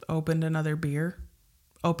opened another beer,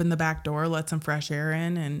 opened the back door, let some fresh air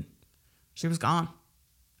in, and she was gone.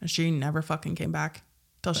 And she never fucking came back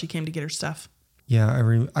till she came to get her stuff. Yeah,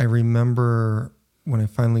 I remember when I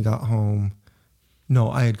finally got home.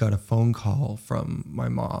 No, I had got a phone call from my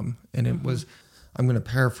mom, and it was, I'm going to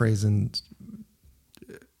paraphrase,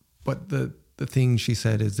 but the thing she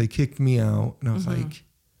said is they kicked me out, and I was like,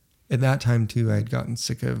 at that time too, I had gotten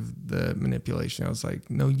sick of the manipulation. I was like,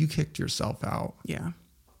 no, you kicked yourself out. Yeah.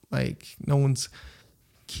 Like, no one's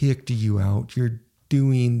kicked you out. You're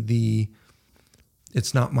doing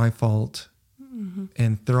it's not my fault. Mm-hmm.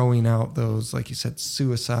 And throwing out those, like you said,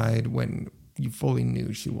 suicide when you fully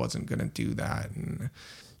knew she wasn't going to do that. And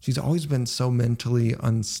she's always been so mentally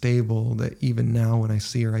unstable that even now when I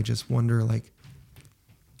see her, I just wonder, like,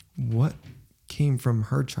 what came from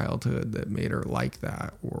her childhood that made her like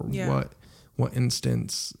that? Or what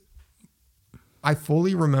instance? I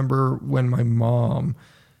fully remember when my mom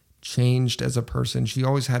changed as a person. She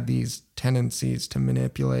always had these tendencies to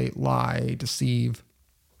manipulate, lie, deceive.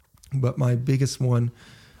 But my biggest one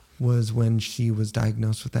was when she was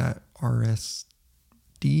diagnosed with that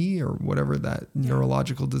or whatever, that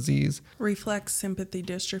neurological disease. Reflex sympathy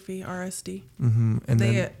dystrophy, RSD. Mm-hmm.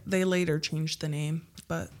 And they later changed the name,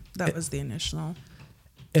 but that was the initial.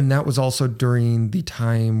 And that was also during the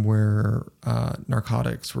time where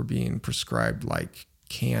narcotics were being prescribed like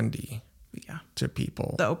candy to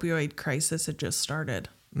people. The opioid crisis had just started.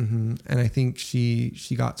 Mm-hmm. And I think she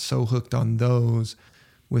got so hooked on those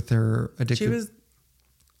with her addictive.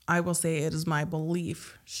 I will say it is my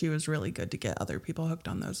belief she was really good to get other people hooked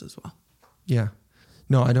on those as well. Yeah.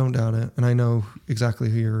 No, I don't doubt it. And I know exactly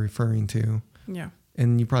who you're referring to. Yeah.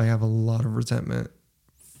 And you probably have a lot of resentment.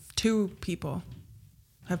 2 people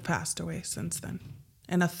have passed away since then.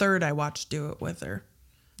 And a third I watched do it with her.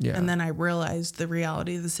 Yeah. And then I realized the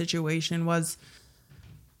reality of the situation was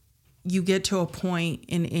you get to a point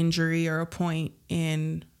in injury or a point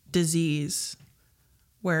in disease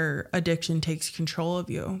where addiction takes control of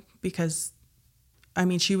you. Because, I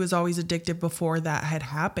mean, she was always addicted before that had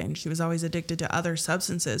happened. She was always addicted to other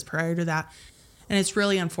substances prior to that. And it's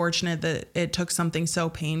really unfortunate that it took something so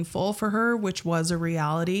painful for her, which was a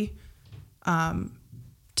reality,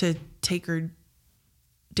 to take her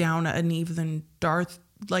down an even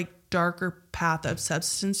darker path of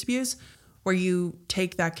substance abuse, where you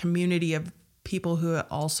take that community of people who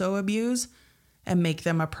also abuse and make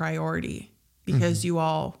them a priority, because you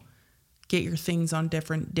all get your things on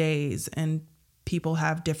different days and people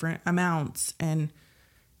have different amounts. And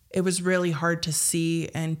it was really hard to see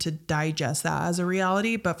and to digest that as a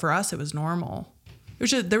reality. But for us, it was normal.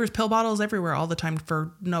 There was pill bottles everywhere all the time it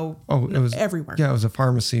was everywhere. Yeah, it was a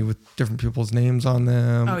pharmacy with different people's names on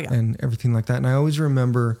them and everything like that. And I always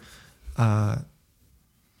remember Dad's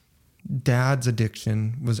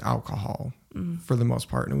addiction was alcohol for the most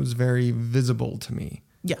part. And it was very visible to me.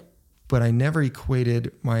 Yeah. But I never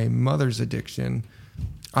equated my mother's addiction.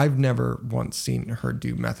 I've never once seen her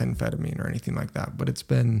do methamphetamine or anything like that, but it's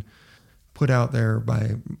been put out there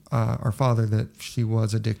by our father that she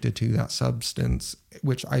was addicted to that substance,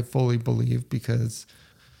 which I fully believe because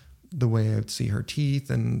the way I would see her teeth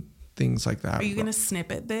and things like that. Are you going to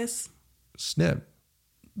snippet this? Snip?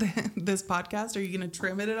 This podcast? Are you going to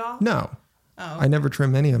trim it at all? No. Oh. I never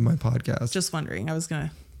trim any of my podcasts. Just wondering.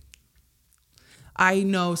 I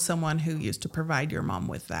know someone who used to provide your mom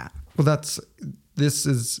with that. Well, this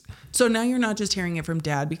is... So now you're not just hearing it from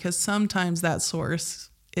Dad, because sometimes that source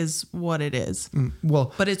is what it is.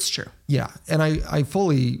 Well, but it's true. Yeah. And I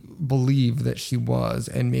fully believe that she was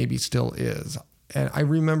and maybe still is. And I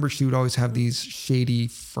remember she would always have these shady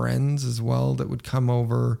friends as well that would come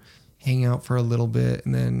over, hang out for a little bit,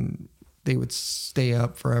 and then they would stay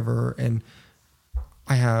up forever. And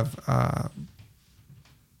I have...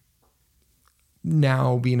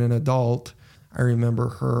 now being an adult, I remember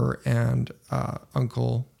her and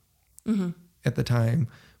uncle at the time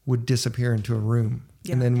would disappear into a room.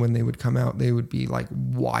 Yeah. And then when they would come out, they would be like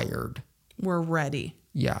wired. We're ready.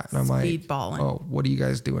 Yeah. And I'm like, speedballing. Oh, what are you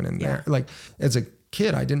guys doing in there? Like as a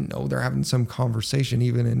kid, I didn't know they're having some conversation.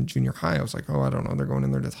 Even in junior high, I was like, oh, I don't know. They're going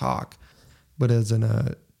in there to talk. But as an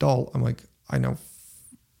adult, I'm like, I know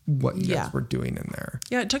what you guys were doing in there.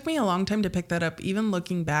 Yeah, it took me a long time to pick that up. Even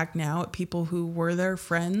looking back now at people who were their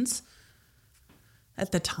friends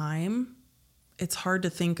at the time, it's hard to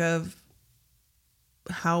think of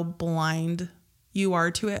how blind you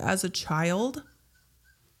are to it as a child,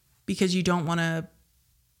 because you don't want to,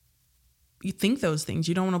 you think those things.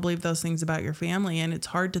 You don't want to believe those things about your family. And it's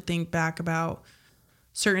hard to think back about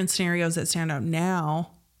certain scenarios that stand out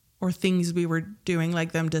now, or things we were doing,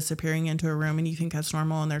 like them disappearing into a room and you think that's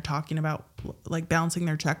normal, and they're talking about like balancing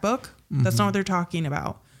their checkbook. That's not what they're talking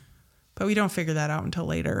about. But we don't figure that out until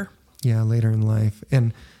later. Yeah, later in life.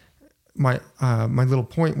 And my little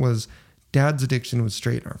point was, Dad's addiction was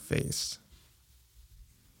straight in our face.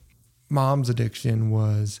 Mom's addiction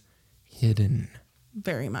was hidden.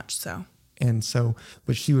 Very much so. And so,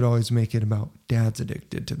 but she would always make it about, Dad's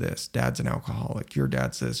addicted to this. Dad's an alcoholic. Your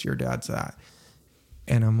dad's this. Your dad's that.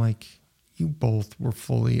 And I'm like, you both were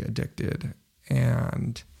fully addicted.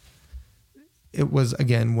 And it was,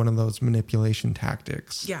 again, one of those manipulation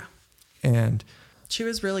tactics. Yeah. And she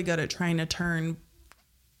was really good at trying to turn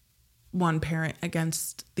one parent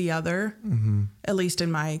against the other. At least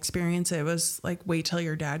in my experience, it was like, wait till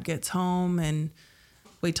your dad gets home and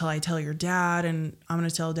wait till I tell your dad, and I'm going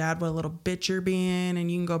to tell Dad what a little bitch you're being,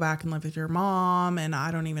 and you can go back and live with your mom, and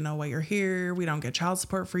I don't even know why you're here. We don't get child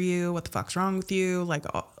support for you. What the fuck's wrong with you? Like,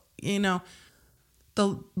 you know,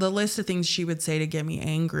 the list of things she would say to get me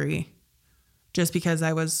angry, just because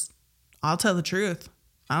I'll tell the truth.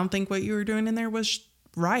 I don't think what you were doing in there was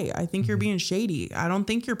right. I think you're being shady. I don't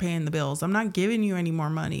think you're paying the bills. I'm not giving you any more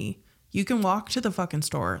money. You can walk to the fucking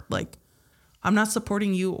store. Like, I'm not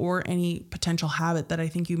supporting you or any potential habit that I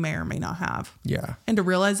think you may or may not have. Yeah. And to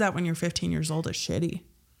realize that when you're 15 years old is shitty.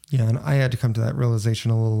 Yeah, and I had to come to that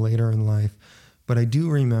realization a little later in life. But I do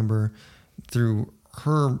remember through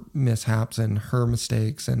her mishaps and her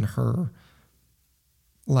mistakes and her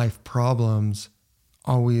life problems,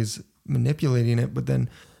 always manipulating it. But then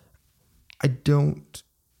I don't,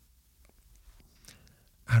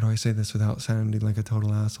 how do I say this without sounding like a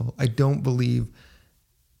total asshole? I don't believe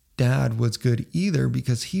Dad was good either,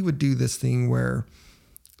 because he would do this thing where,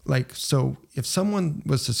 like, so if someone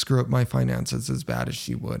was to screw up my finances as bad as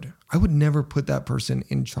she would, I would never put that person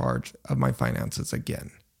in charge of my finances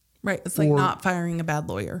again. Right. It's like not firing a bad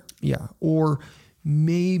lawyer. Yeah. Or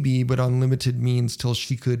maybe, but on limited means till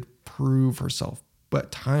she could prove herself.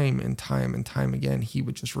 But time and time and time again, he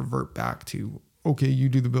would just revert back to, okay, you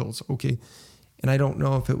do the bills. Okay. And I don't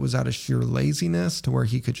know if it was out of sheer laziness to where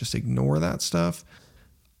he could just ignore that stuff.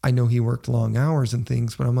 I know he worked long hours and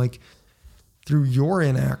things, but I'm like, through your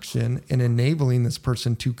inaction and enabling this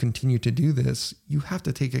person to continue to do this, you have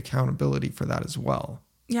to take accountability for that as well.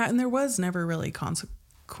 Yeah. And there was never really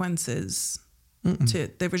consequences to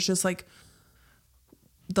it. There was just like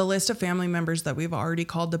the list of family members that we've already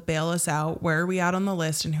called to bail us out. Where are we at on the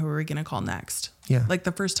list and who are we going to call next? Yeah. Like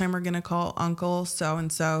the first time we're going to call Uncle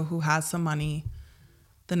so-and-so who has some money.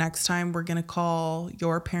 The next time we're going to call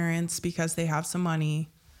your parents because they have some money.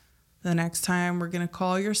 The next time we're going to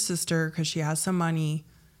call your sister because she has some money.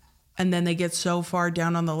 And then they get so far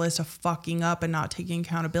down on the list of fucking up and not taking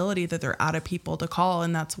accountability that they're out of people to call.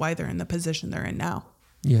 And that's why they're in the position they're in now.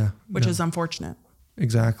 Yeah. Which is unfortunate.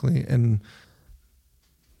 Exactly. And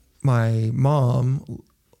my mom,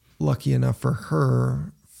 lucky enough for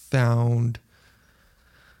her, found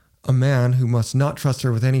a man who must not trust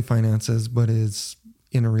her with any finances, but is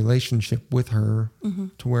in a relationship with her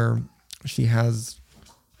to where she has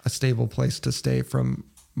a stable place to stay from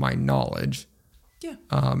my knowledge. Yeah.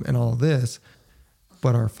 And all this.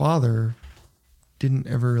 But our father didn't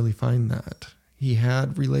ever really find that. He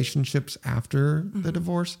had relationships after the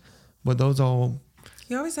divorce, but those all...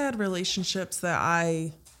 He always had relationships that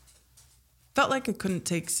I felt like I couldn't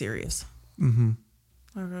take serious. Mm-hmm.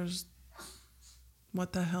 I was,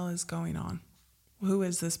 what the hell is going on? Who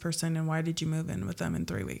is this person and why did you move in with them in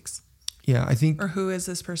 3 weeks? Yeah, I think... Or who is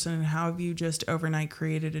this person and how have you just overnight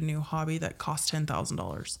created a new hobby that cost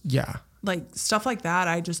 $10,000? Yeah. Like stuff like that,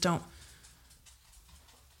 I just don't.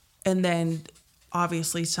 And then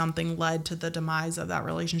obviously something led to the demise of that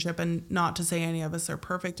relationship. And not to say any of us are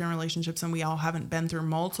perfect in relationships and we all haven't been through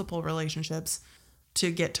multiple relationships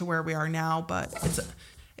to get to where we are now. But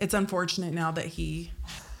it's unfortunate now that he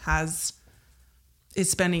is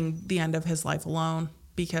spending the end of his life alone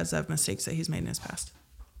because of mistakes that he's made in his past.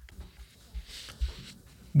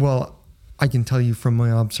 Well, I can tell you from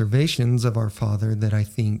my observations of our father that I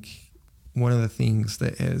think one of the things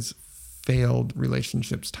that has failed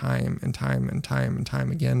relationships time and time and time and time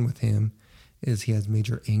again with him is he has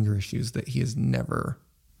major anger issues that he has never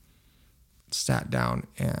sat down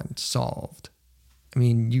and solved. I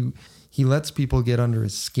mean, he lets people get under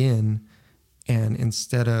his skin, and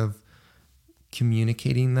instead of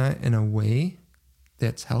communicating that in a way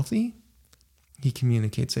that's healthy, he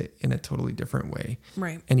communicates it in a totally different way.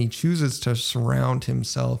 Right. And he chooses to surround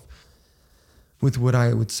himself with what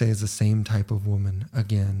I would say is the same type of woman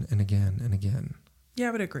again and again and again. Yeah,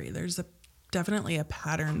 I would agree. There's definitely a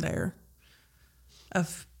pattern there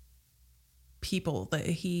of people that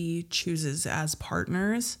he chooses as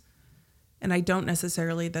partners. And I don't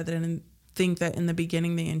necessarily think that in the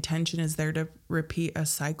beginning the intention is there to repeat a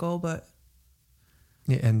cycle, but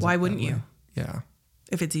why wouldn't you? Yeah.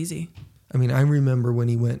 If it's easy. I mean, I remember when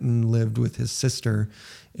he went and lived with his sister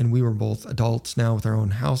and we were both adults now with our own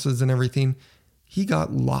houses and everything. He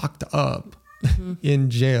got locked up in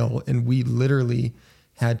jail and we literally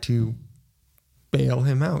had to bail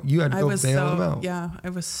him out. You had to go bail him out. Yeah, I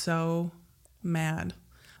was so mad.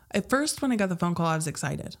 At first, when I got the phone call, I was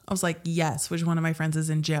excited. I was like, yes, which one of my friends is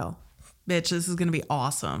in jail? Bitch, this is going to be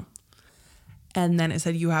awesome. And then it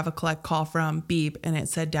said, you have a collect call from Beep, and it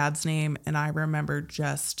said Dad's name. And I remember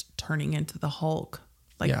just turning into the Hulk.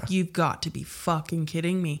 Like, Yeah. You've got to be fucking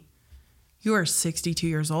kidding me. You are 62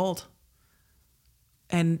 years old.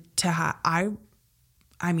 And I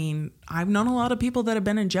mean, I've known a lot of people that have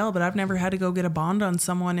been in jail, but I've never had to go get a bond on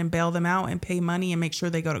someone and bail them out and pay money and make sure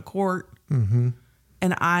they go to court. Mm-hmm.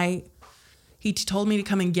 And he told me to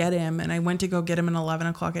come and get him. And I went to go get him at 11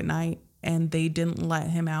 o'clock at night. And they didn't let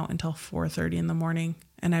him out until 4:30 in the morning.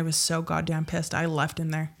 And I was so goddamn pissed. I left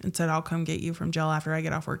him there and said, I'll come get you from jail after I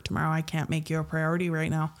get off work tomorrow. I can't make you a priority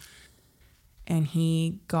right now. And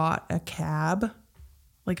he got a cab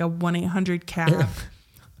like a 1-800 cab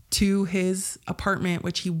to his apartment,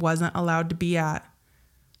 which he wasn't allowed to be at,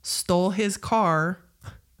 stole his car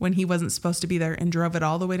when he wasn't supposed to be there, and drove it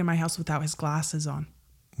all the way to my house without his glasses on.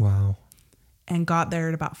 Wow. And got there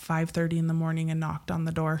at about 5:30 in the morning and knocked on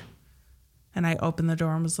the door. And I opened the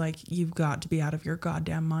door and was like, "You've got to be out of your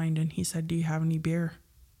goddamn mind." And he said, "Do you have any beer?"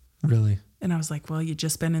 Really? And I was like, "Well, you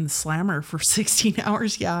just been in the slammer for 16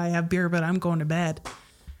 hours. Yeah, I have beer, but I'm going to bed."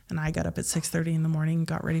 And I got up at 6:30 in the morning,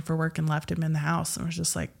 got ready for work, and left him in the house. And was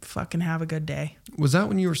just like, "Fucking have a good day." Was that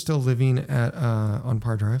when you were still living at on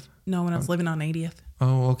Parr Drive? No, when I was living on 80th.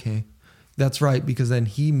 Oh, okay. That's right, because then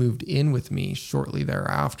he moved in with me shortly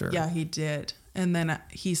thereafter. Yeah, he did. And then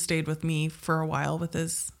he stayed with me for a while with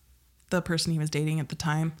the person he was dating at the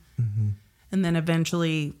time. Mm-hmm. And then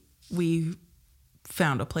eventually we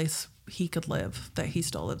found a place he could live that he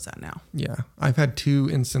still lives at now. Yeah. I've had 2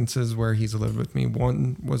 instances where he's lived with me.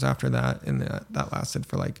 One was after that, and that lasted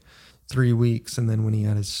for like 3 weeks. And then when he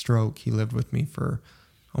had his stroke, he lived with me for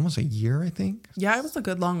almost a year, I think. Yeah, it was a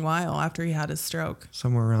good long while after he had his stroke.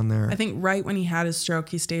 Somewhere around there. I think right when he had his stroke,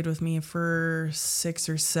 he stayed with me for 6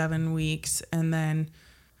 or 7 weeks, and then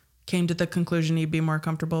came to the conclusion he'd be more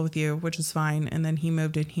comfortable with you, which is fine. And then he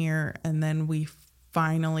moved in here, and then we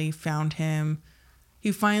finally found him.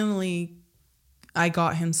 I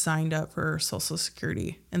got him signed up for Social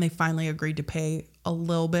Security, and they finally agreed to pay a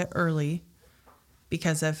little bit early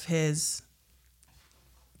because of his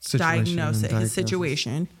diagnosis.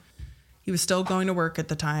 Situation. He was still going to work at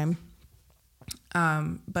the time,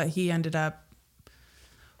 but he ended up,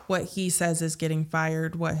 what he says is getting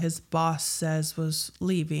fired, what his boss says was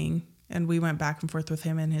leaving, and we went back and forth with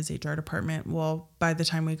him in his HR department. Well, by the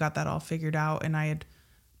time we got that all figured out and I had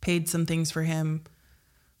paid some things for him,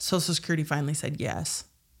 Social Security finally said yes,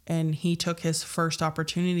 and he took his first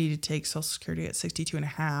opportunity to take Social Security at 62 and a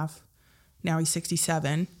half. Now he's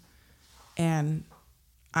 67, and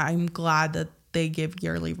I'm glad that they give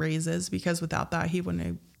yearly raises, because without that, he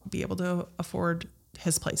wouldn't be able to afford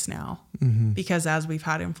his place now. Mm-hmm. Because as we've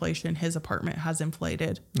had inflation, his apartment has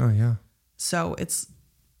inflated. Oh, yeah. So it's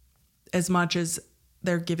as much as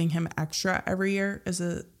they're giving him extra every year,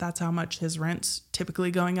 that's how much his rent's typically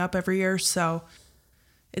going up every year. So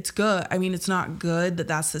it's good. I mean, it's not good that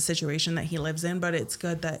that's the situation that he lives in, but it's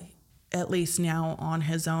good that at least now on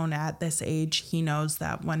his own at this age, he knows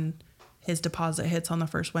that when his deposit hits on the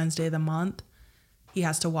first Wednesday of the month, he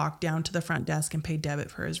has to walk down to the front desk and pay debit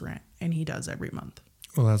for his rent. And he does every month.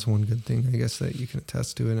 Well, that's one good thing, I guess, that you can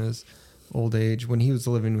attest to in his old age. When he was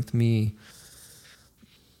living with me,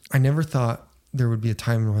 I never thought there would be a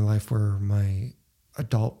time in my life where my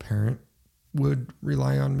adult parent would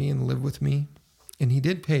rely on me and live with me. And he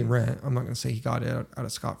did pay rent. I'm not going to say he got it out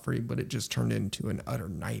of scot-free, but it just turned into an utter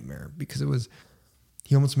nightmare because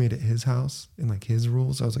he almost made it his house and like his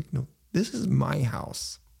rules. I was like, no, this is my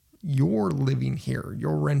house. You're living here.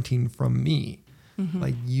 You're renting from me. Mm-hmm.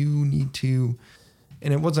 Like, you need to,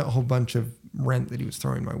 and it wasn't a whole bunch of rent that he was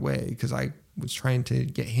throwing my way because I was trying to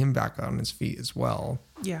get him back on his feet as well.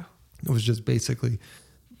 Yeah. It was just basically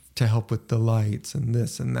to help with the lights and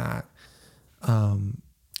this and that.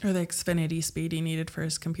 Or the Xfinity speed he needed for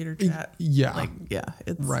his computer chat. Yeah. Like, yeah,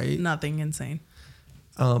 it's right. Nothing insane.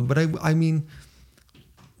 But I mean,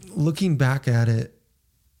 looking back at it,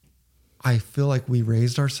 I feel like we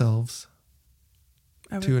raised ourselves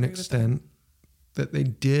to an extent that they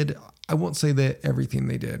did. I won't say that everything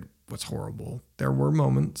they did was horrible. There were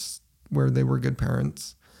moments where they were good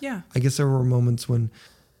parents. Yeah. I guess there were moments when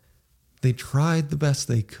they tried the best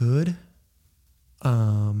they could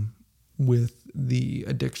with the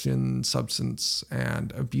addiction, substance,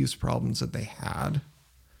 and abuse problems that they had.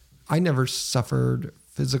 I never suffered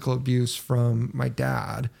physical abuse from my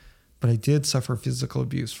dad, but I did suffer physical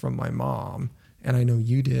abuse from my mom, and I know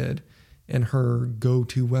you did. And her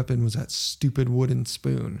go-to weapon was that stupid wooden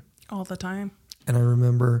spoon. All the time. And I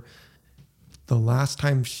remember the last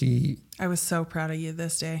time I was so proud of you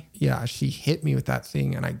this day. Yeah, she hit me with that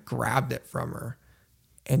thing, and I grabbed it from her.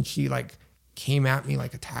 And she like came at me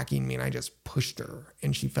like attacking me, and I just pushed her,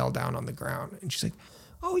 and she fell down on the ground. And she's like,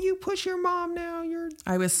 "Oh, you push your mom now,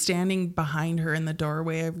 I was standing behind her in the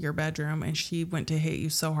doorway of your bedroom, and she went to hit you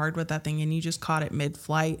so hard with that thing, and you just caught it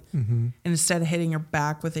mid-flight. Mm-hmm. And instead of hitting her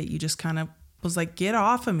back with it, you just kind of was like, "Get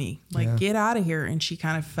off of me. Like, get out of here." And she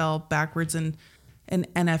kind of fell backwards in an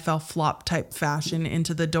NFL flop type fashion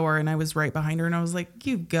into the door, and I was right behind her, and I was like,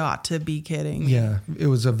 "You got to be kidding me." Yeah, it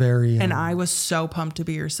was a very... And I was so pumped to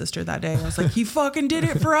be your sister that day. I was like, "He fucking did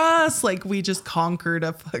it for us." Like, we just conquered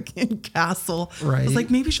a fucking castle. Right. I was like,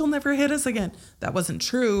 maybe she'll never hit us again. That wasn't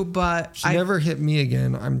true, but she never hit me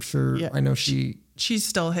again. I'm sure. Yeah, I know she she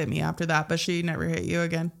still hit me after that, but she never hit you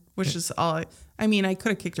again, which is all. I mean, I could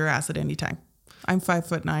have kicked her ass at any time. I'm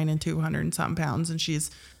 5'9" and 200 and something pounds, and she's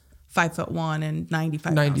 5'1" and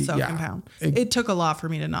 95 pounds soaking pound. It took a lot for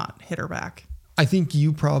me to not hit her back. I think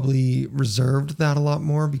you probably reserved that a lot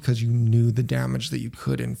more because you knew the damage that you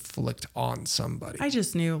could inflict on somebody. I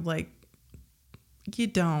just knew, like,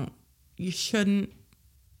 you shouldn't.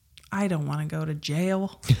 I don't want to go to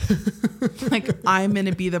jail. Like, I'm going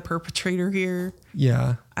to be the perpetrator here.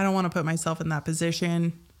 Yeah. I don't want to put myself in that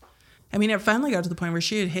position. I mean, it finally got to the point where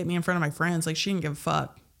she had hit me in front of my friends. Like, she didn't give a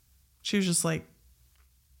fuck. She was just like,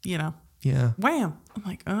 Yeah. Wham. I'm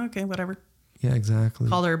like, oh, okay, whatever. Yeah, exactly.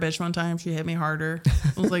 Called her a bitch one time. She hit me harder.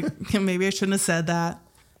 I was like, maybe I shouldn't have said that.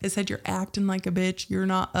 I said, you're acting like a bitch. You're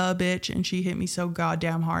not a bitch. And she hit me so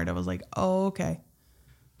goddamn hard. I was like, oh, okay.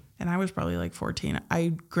 And I was probably like 14.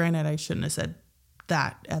 Granted, I shouldn't have said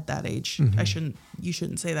that at that age. Mm-hmm. You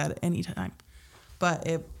shouldn't say that at any time. But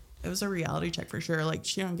it was a reality check for sure. Like,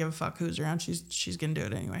 she don't give a fuck who's around. She's going to do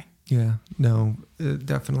it anyway. Yeah, no,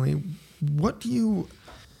 definitely.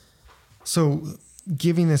 So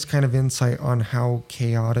giving this kind of insight on how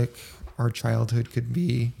chaotic our childhood could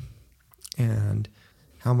be and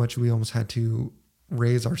how much we almost had to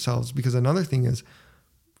raise ourselves. Because another thing is,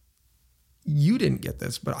 you didn't get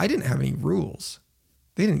this, but I didn't have any rules.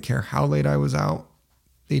 They didn't care how late I was out.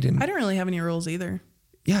 I didn't really have any rules either.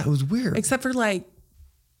 Yeah, it was weird. Except for, like,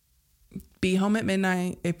 be home at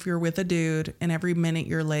midnight if you're with a dude, and every minute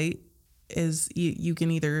you're late is you can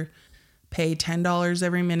either pay $10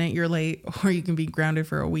 every minute you're late, or you can be grounded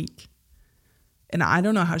for a week. And I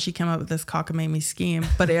don't know how she came up with this cockamamie scheme,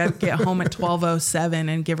 but I'd get home at 12:07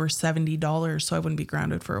 and give her $70 so I wouldn't be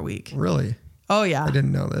grounded for a week. Really? Oh, yeah. I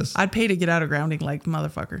didn't know this. I'd pay to get out of grounding like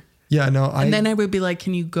motherfucker. Yeah, no. And then I would be like,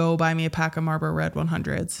 can you go buy me a pack of Marlboro Red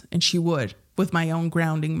 100s? And she would, with my own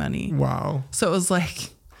grounding money. Wow. So it was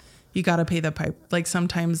like, you got to pay the pipe. Like,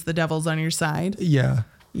 sometimes the devil's on your side. Yeah.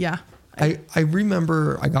 Yeah. I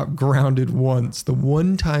remember I got grounded once. The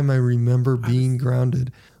one time I remember being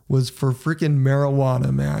grounded was for freaking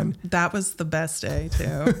marijuana, man. That was the best day,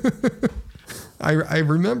 too. I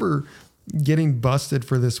remember getting busted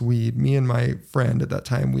for this weed. Me and my friend at that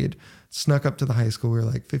time, we had snuck up to the high school. We were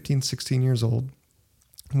like 15, 16 years old.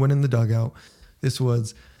 Went in the dugout. This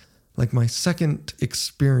was like my second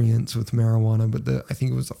experience with marijuana, but I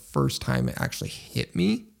think it was the first time it actually hit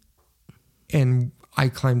me. And I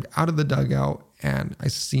climbed out of the dugout and I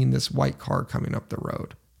seen this white car coming up the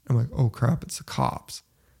road. I'm like, oh crap, it's the cops.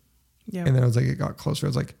 Yeah. And then I was like, it got closer. I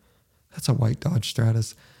was like, that's a white Dodge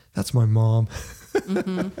Stratus. That's my mom.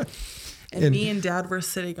 Mm-hmm. And me and Dad were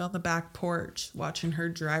sitting on the back porch watching her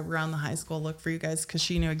drive around the high school, look for you guys, because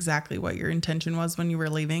she knew exactly what your intention was when you were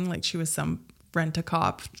leaving. Like, she was some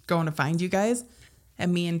rent-a-cop going to find you guys.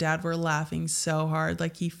 And me and Dad were laughing so hard.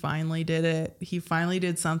 Like, he finally did it. He finally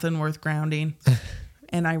did something worth grounding.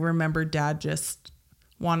 And I remember Dad just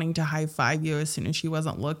wanting to high-five you as soon as she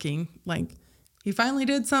wasn't looking. Like, he finally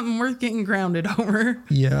did something worth getting grounded over.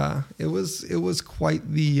 Yeah, it was quite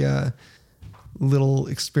the little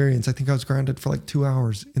experience. I think I was grounded for like 2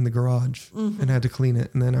 hours in the garage and had to clean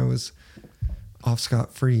it. And then I was off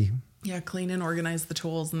scot-free. Yeah, clean and organize the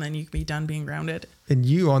tools, and then you can be done being grounded. And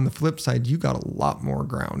you, on the flip side, you got a lot more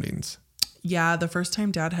groundings. Yeah, the first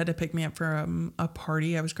time Dad had to pick me up for a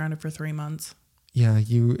party, I was grounded for 3 months. Yeah,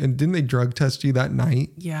 and didn't they drug test you that night?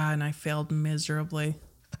 Yeah, and I failed miserably.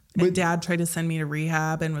 And Dad tried to send me to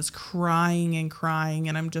rehab and was crying,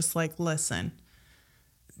 and I'm just like, listen.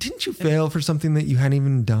 Didn't you fail for something that you hadn't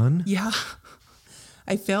even done? Yeah.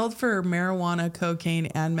 I failed for marijuana, cocaine,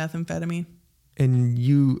 and methamphetamine. And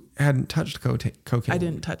you hadn't touched cocaine? I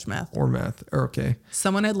didn't touch meth. Or meth. Okay.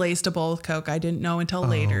 Someone had laced a bowl with coke. I didn't know until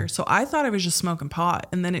later. So I thought I was just smoking pot.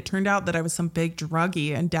 And then it turned out that I was some big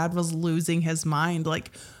druggie, and Dad was losing his mind. Like,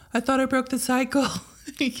 I thought I broke the cycle,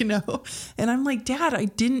 you know? And I'm like, Dad, I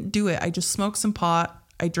didn't do it. I just smoked some pot.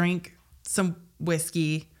 I drank some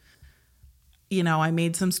whiskey. You know, I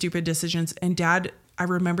made some stupid decisions. And Dad, I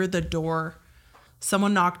remember the door.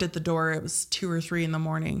 Someone knocked at the door. It was 2 or 3 in the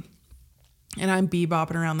morning. And I'm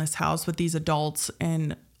bebopping around this house with these adults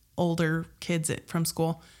and older kids from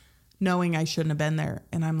school, knowing I shouldn't have been there.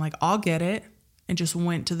 And I'm like, I'll get it. And just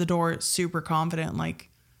went to the door super confident, like,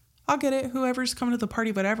 I'll get it. Whoever's coming to the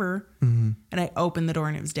party, whatever. Mm-hmm. And I opened the door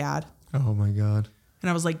and it was Dad. Oh, my God. And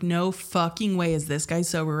I was like, no fucking way is this guy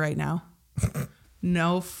sober right now.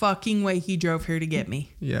 No fucking way he drove here to get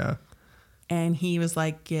me. Yeah. And he was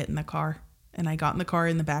like, get in the car. And I got in the car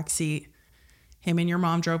in the back seat. Him and your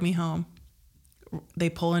mom drove me home. They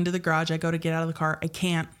pull into the garage. I go to get out of the car. I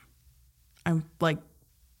can't. I'm like,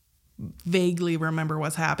 vaguely remember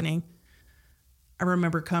what's happening. I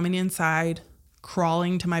remember coming inside,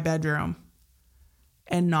 crawling to my bedroom,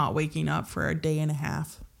 and not waking up for a day and a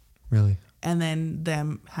half. Really? And then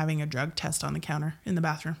them having a drug test on the counter in the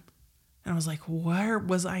bathroom. And I was like, where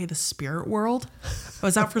was I? The spirit world? I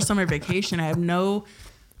was out for summer vacation. I have no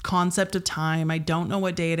concept of time. I don't know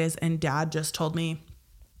what day it is. And Dad just told me,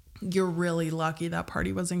 you're really lucky that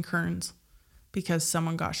party was in Kearns, because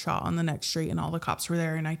someone got shot on the next street and all the cops were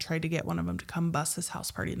there. And I tried to get one of them to come bust this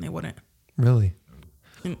house party and they wouldn't. Really?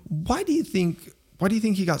 And Why do you think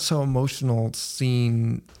he got so emotional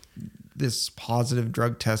seeing this positive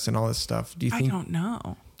drug test and all this stuff? I don't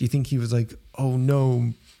know. Do you think he was like, oh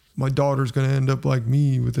no, my daughter's going to end up like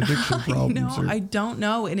me with addiction problems? I don't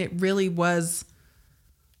know. And it really was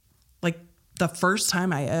like the first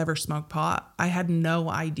time I ever smoked pot. I had no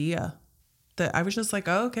idea. That I was just like,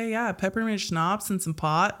 oh, okay, yeah, peppermint schnapps and some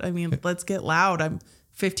pot. I mean, let's get loud. I'm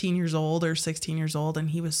 15 years old or 16 years old.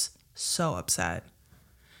 And he was so upset.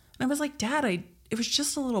 And I was like, Dad, it was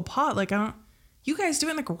just a little pot. Like, you guys do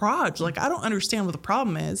it in the garage. Like, I don't understand what the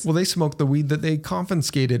problem is. Well, they smoked the weed that they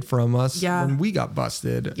confiscated from us when we got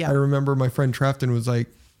busted. Yeah. I remember my friend Trefton was like,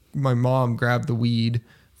 my mom grabbed the weed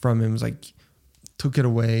from him, was like, took it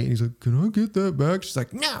away. And he's like, can I get that back? She's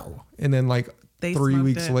like, no. And then like 3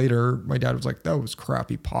 weeks later, my dad was like, that was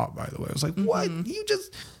crappy pot, by the way. I was like, what? You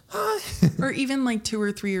just... Or even like 2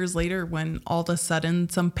 or 3 years later when all of a sudden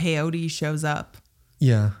some peyote shows up.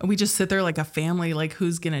 Yeah. And we just sit there like a family, like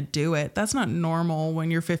who's going to do it? That's not normal when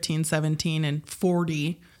you're 15, 17 and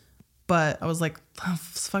 40. But I was like,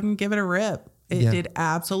 let's fucking give it a rip. It did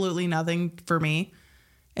absolutely nothing for me.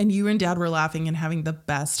 And you and Dad were laughing and having the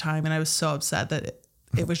best time. And I was so upset that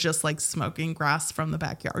it was just like smoking grass from the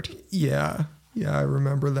backyard. Yeah. Yeah, I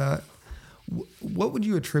remember that. What would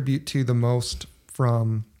you attribute to the most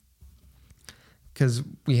from... Because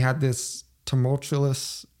we had this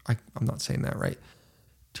tumultuous... I'm not saying that right.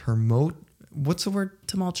 What's the word?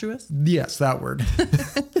 Tumultuous? Yes, that word.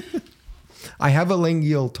 I have a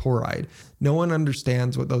laryngeal tauride. No one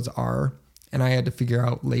understands what those are. And I had to figure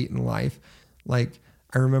out late in life. Like,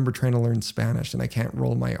 I remember trying to learn Spanish and I can't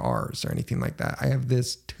roll my R's or anything like that. I have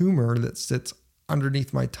this tumor that sits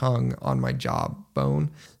underneath my tongue on my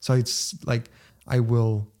jawbone. So I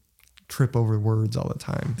will trip over words all the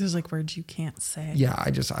time. There's like words you can't say. Yeah,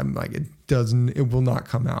 I'm like, it will not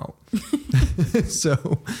come out.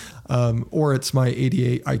 So, or it's my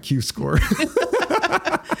 88 IQ score.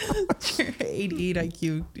 88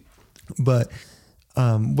 IQ. But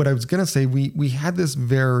what I was going to say, we had this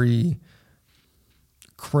very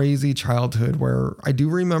crazy childhood where I do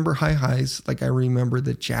remember high highs. Like I remember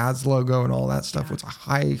the Jazz logo and all that stuff was a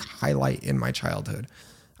highlight in my childhood.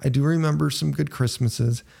 I do remember some good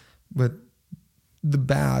Christmases, but the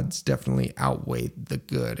bads definitely outweighed the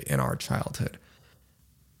good in our childhood.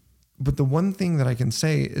 But the one thing that I can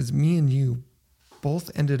say is me and you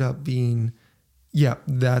both ended up being, yeah,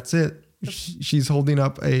 that's it. She's holding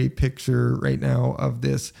up a picture right now of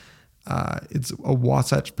this. It's a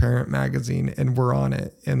Wasatch Parent magazine and we're on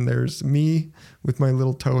it. And there's me with my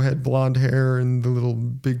little towhead blonde hair and the little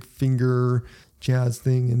big finger jazz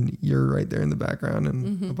thing. And you're right there in the background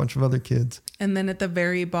and a bunch of other kids. And then at the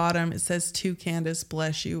very bottom, it says to Candice,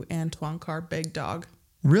 bless you, Antoine Carr, big dog.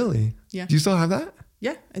 Really? Yeah. Do you still have that?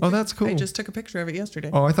 Yeah. That's cool. I just took a picture of it yesterday.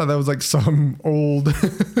 Oh, I thought that was like some old.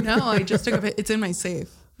 No, I just took it's in my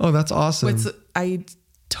safe. Oh, that's awesome. I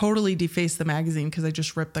totally defaced the magazine because I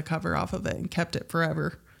just ripped the cover off of it and kept it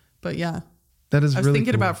forever. But yeah. That is really cool. I was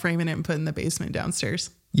thinking about framing it and putting it in the basement downstairs.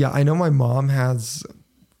 Yeah, I know my mom has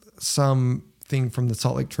something from the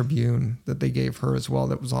Salt Lake Tribune that they gave her as well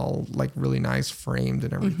that was all like really nice framed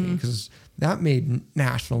and everything because that made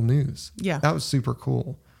national news. Yeah. That was super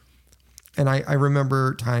cool. And I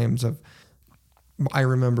remember I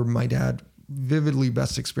remember my dad vividly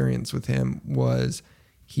best experience with him was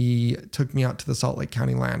he took me out to the Salt Lake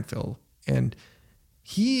County landfill and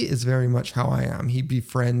he is very much how I am. He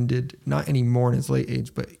befriended, not anymore in his late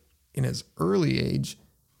age, but in his early age,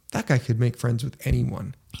 that guy could make friends with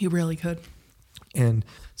anyone. He really could. And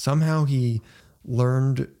somehow he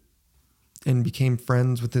learned and became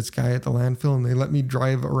friends with this guy at the landfill and they let me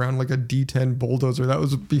drive around like a D10 bulldozer. That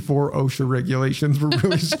was before OSHA regulations were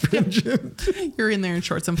really stringent. You're in there in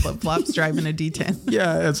shorts and flip-flops driving a D10.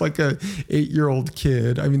 Yeah, it's like a 8-year-old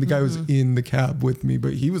kid. I mean, the guy was in the cab with me,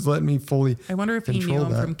 but he was letting me fully I wonder if he knew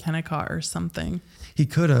him from Kennecott or something. He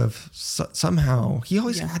could have somehow. He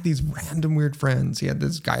always had these random weird friends. He had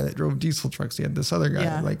this guy that drove diesel trucks. He had this other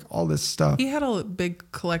guy, like all this stuff. He had a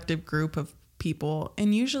big collective group of people.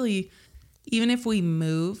 And usually, even if we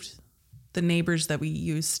moved, the neighbors that we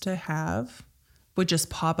used to have would just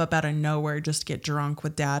pop up out of nowhere, just get drunk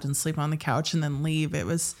with dad and sleep on the couch and then leave. It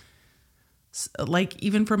was like,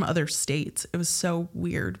 even from other states, it was so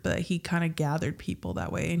weird, but he kind of gathered people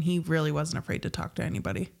that way, and he really wasn't afraid to talk to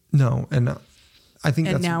anybody. No. And I think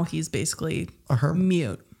and now he's basically a hermit.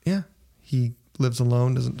 Mute. Yeah. He lives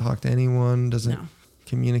alone, doesn't talk to anyone, doesn't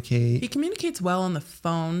communicate. He communicates well on the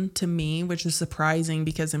phone to me, which is surprising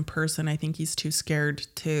because in person, I think he's too scared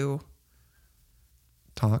to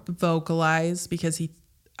talk, vocalize, because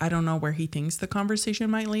I don't know where he thinks the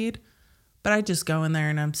conversation might lead. But I just go in there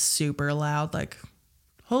and I'm super loud, like,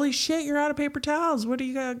 holy shit, you're out of paper towels. What do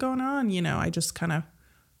you got going on? You know, I just kind of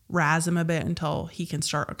razz him a bit until he can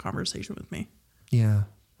start a conversation with me. Yeah.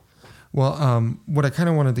 Well, what I kind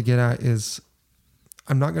of wanted to get at is,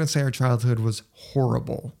 I'm not going to say our childhood was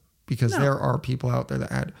horrible, because there are people out there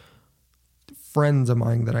that had friends of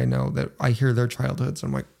mine that I know that I hear their childhoods. And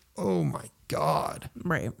I'm like, oh my God.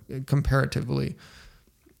 Right. Comparatively.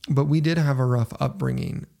 But we did have a rough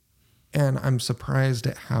upbringing. And I'm surprised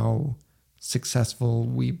at how successful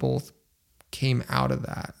we both came out of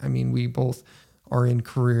that. I mean, we both are in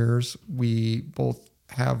careers. We both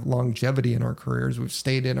have longevity in our careers. We've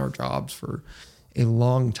stayed in our jobs for a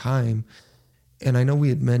long time. And I know we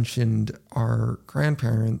had mentioned our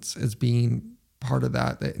grandparents as being part of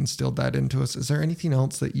that instilled that into us. Is there anything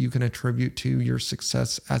else that you can attribute to your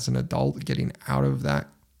success as an adult, getting out of that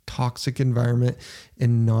toxic environment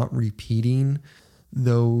and not repeating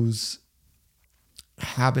those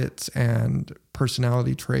habits and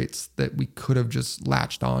personality traits that we could have just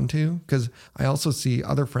latched onto? Because I also see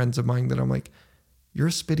other friends of mine that I'm like, you're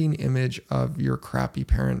a spitting image of your crappy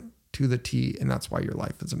parent to the T, and that's why your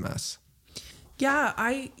life is a mess. Yeah,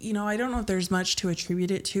 I don't know if there's much to attribute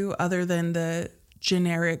it to other than the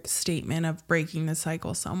generic statement of breaking the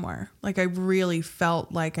cycle somewhere. Like, I really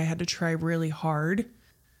felt like I had to try really hard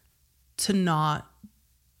to not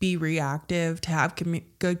be reactive, to have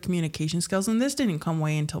good communication skills. And this didn't come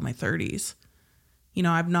way until my 30s. You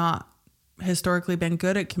know, I've not historically been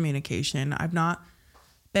good at communication. I've not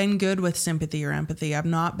been good with sympathy or empathy. I've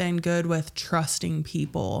not been good with trusting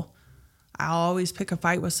people. I'll always pick a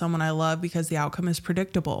fight with someone I love because the outcome is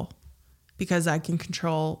predictable, because I can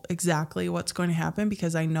control exactly what's going to happen,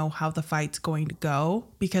 because I know how the fight's going to go,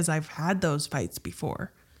 because I've had those fights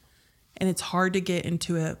before. And it's hard to get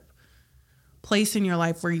into a place in your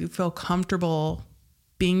life where you feel comfortable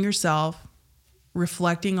being yourself,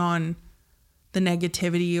 reflecting on the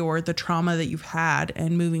negativity or the trauma that you've had,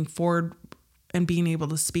 and moving forward and being able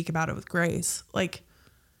to speak about it with grace. Like,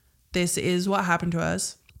 this is what happened to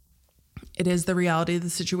us. It is the reality of the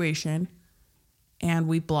situation, and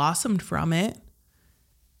we blossomed from it.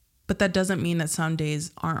 But that doesn't mean that some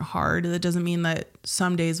days aren't hard. That doesn't mean that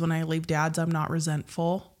some days when I leave dad's, I'm not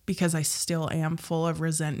resentful, because I still am full of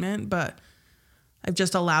resentment. But I've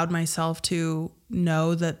just allowed myself to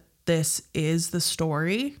know that this is the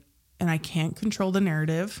story and I can't control the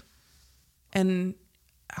narrative. And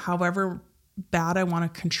however bad I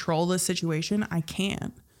want to control the situation, I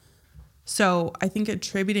can't. So I think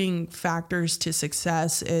attributing factors to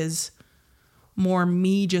success is more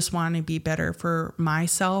me just wanting to be better for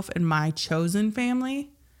myself and my chosen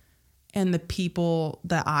family and the people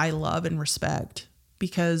that I love and respect,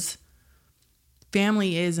 because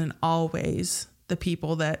family isn't always the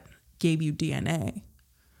people that gave you DNA.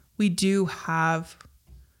 We do have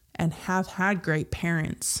and have had great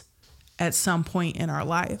parents at some point in our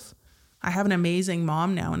life. I have an amazing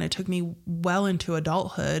mom now, and it took me well into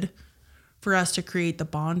adulthood for us to create the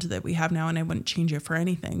bond that we have now, and I wouldn't change it for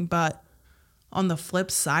anything. But on the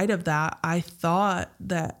flip side of that, I thought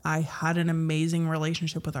that I had an amazing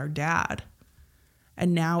relationship with our dad,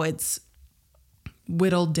 and now it's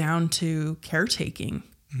whittled down to caretaking.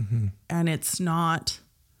 Mm-hmm. And it's not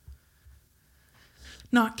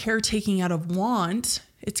caretaking out of want,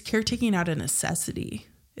 it's caretaking out of necessity.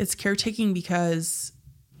 It's caretaking because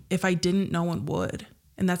if I didn't, no one would.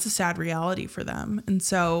 And that's a sad reality for them. And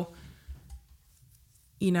so,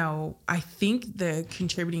 you know, I think the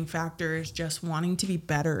contributing factor is just wanting to be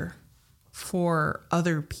better for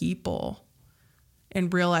other people,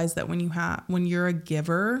 and realize that when you're a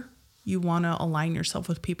giver, you want to align yourself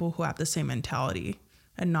with people who have the same mentality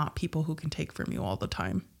and not people who can take from you all the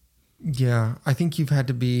time. Yeah, I think you've had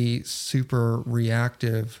to be super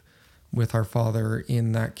reactive with our father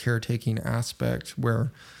in that caretaking aspect,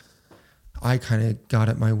 where I kind of got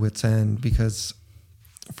at my wit's end, because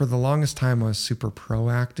for the longest time I was super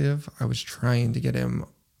proactive. I was trying to get him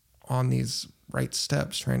on these right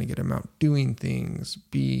steps, trying to get him out doing things,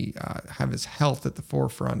 have his health at the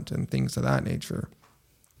forefront and things of that nature.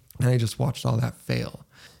 And I just watched all that fail.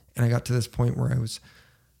 And I got to this point where I was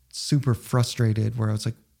super frustrated where I was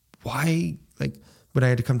like, why? Like, but I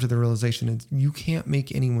had to come to the realization is you can't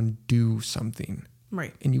make anyone do something.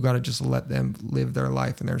 Right. And you got to just let them live their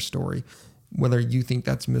life and their story. Whether you think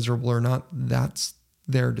that's miserable or not, that's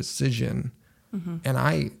their decision. Mm-hmm. And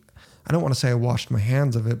I don't want to say I washed my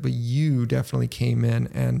hands of it, but you definitely came in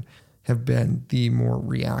and have been the more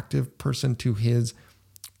reactive person to his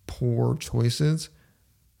poor choices,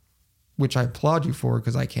 which I applaud you for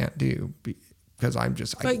because I can't do because I get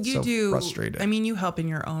so frustrated. I mean, you help in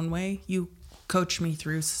your own way. You coach me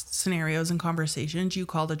through scenarios and conversations. You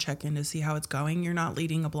call to check in to see how it's going. You're not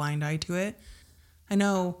leading a blind eye to it. I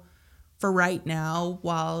know for right now,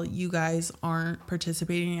 while you guys aren't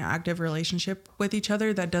participating in an active relationship with each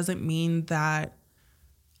other, that doesn't mean that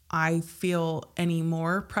I feel any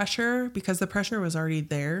more pressure because the pressure was already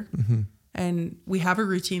there. Mm-hmm. And we have a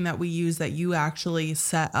routine that we use that you actually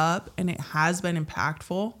set up, and it has been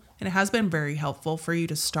impactful and it has been very helpful for you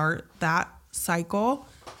to start that cycle.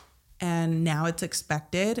 And now it's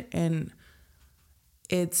expected, and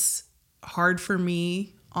it's hard for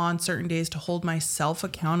me on certain days to hold myself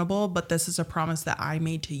accountable, but this is a promise that I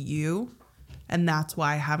made to you. And that's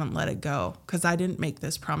why I haven't let it go, because I didn't make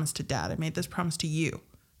this promise to Dad. I made this promise to you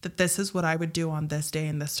that this is what I would do on this day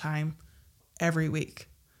and this time every week.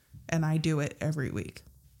 And I do it every week.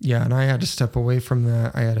 Yeah. And I had to step away from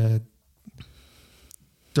that.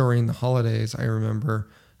 During the holidays, I remember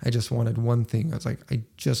I just wanted one thing. I was like, I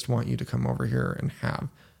just want you to come over here and have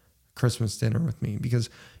Christmas dinner with me. Because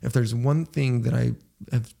if there's one thing that I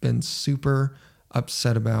have been super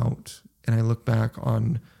upset about, and I look back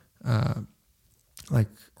on like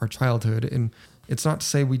our childhood, and it's not to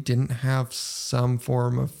say we didn't have some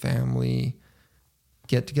form of family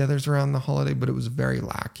get-togethers around the holiday, but it was very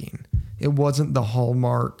lacking. It wasn't the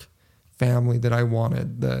hallmark family that I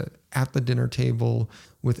wanted, at the dinner table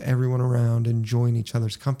with everyone around enjoying each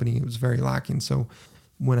other's company. It was very lacking. So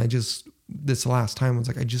when this last time was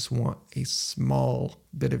like, I just want a small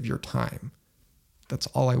bit of your time. That's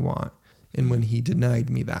all I want. And when he denied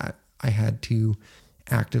me that, I had to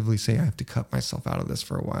actively say, I have to cut myself out of this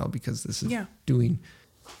for a while because this is doing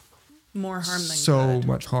more harm than so good.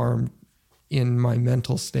 much harm in my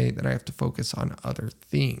mental state that I have to focus on other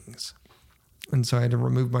things. And so I had to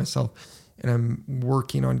remove myself, and I'm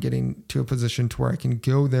working on getting to a position to where I can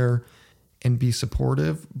go there and be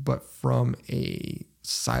supportive, but from a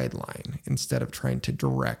sideline instead of trying to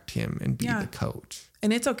direct him and be the coach.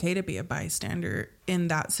 And it's okay to be a bystander in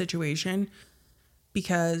that situation,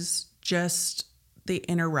 because just the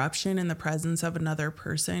interruption in the presence of another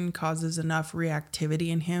person causes enough reactivity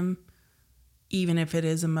in him, even if it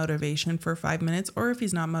is a motivation for 5 minutes, or if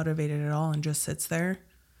he's not motivated at all and just sits there.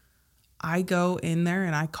 I go in there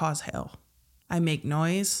and I cause hell. I make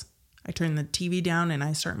noise. I turn the TV down and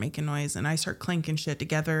I start making noise, and I start clinking shit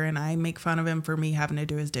together, and I make fun of him for me having to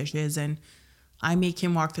do his dishes, and I make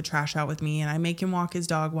him walk the trash out with me, and I make him walk his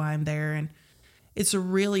dog while I'm there. And it's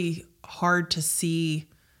really hard to see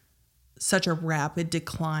such a rapid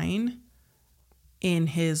decline in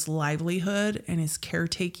his livelihood and his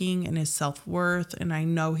caretaking and his self-worth. And I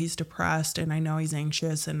know he's depressed, and I know he's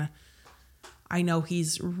anxious, and I know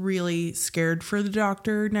he's really scared for the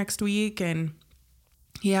doctor next week, and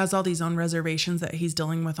he has all these own reservations that he's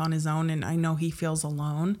dealing with on his own, and I know he feels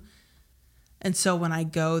alone. And so when I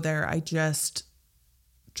go there, I just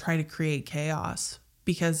try to create chaos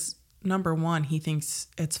because, number one, he thinks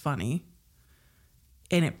it's funny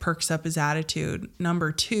and it perks up his attitude.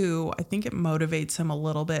 Number two, I think it motivates him a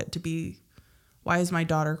little bit to be, why is my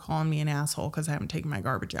daughter calling me an asshole because I haven't taken my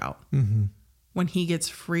garbage out? Mm-hmm. When he gets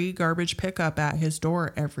free garbage pickup at his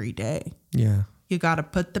door every day. Yeah. You got to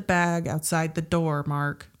put the bag outside the door,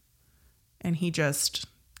 Mark. And he just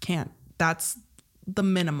can't. That's the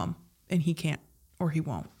minimum. And he can't, or he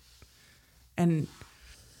won't. And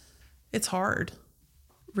it's hard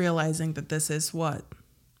realizing that this is what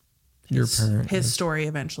his story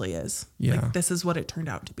eventually is. Yeah. Like, this is what it turned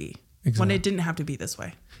out to be. Exactly. When it didn't have to be this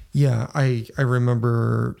way. Yeah. I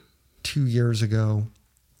remember 2 years ago,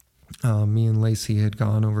 me and Lacey had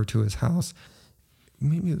gone over to his house.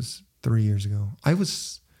 Maybe it was 3 years ago. I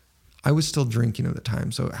was still drinking at the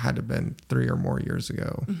time, so it had to have been 3 or more years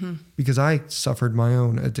ago. Mm-hmm. Because I suffered my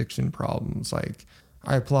own addiction problems. Like,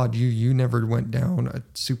 I applaud you. You never went down a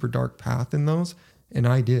super dark path in those, and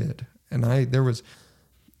I did. And there was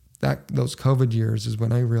those COVID years is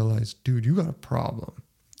when I realized, dude, you got a problem.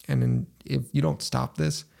 And if you don't stop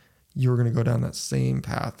this, you're going to go down that same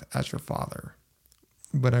path as your father.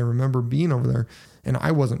 But I remember being over there, and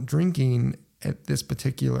I wasn't drinking at this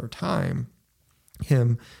particular time.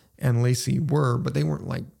 Him and Lacey were, but they weren't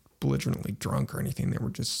like belligerently drunk or anything. They were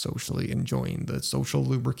just socially enjoying the social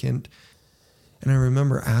lubricant. And I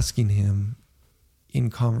remember asking him in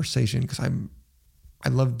conversation, because I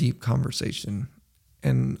love deep conversation,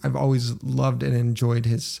 and I've always loved and enjoyed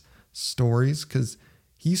his stories because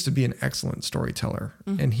he used to be an excellent storyteller.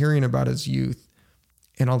 And hearing about his youth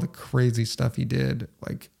and all the crazy stuff he did,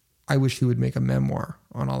 like, I wish he would make a memoir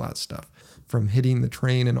on all that stuff, from hitting the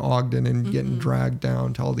train in Ogden and getting dragged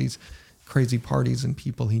down to all these crazy parties and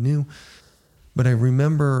people he knew. But I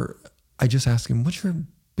remember I just asked him, what's your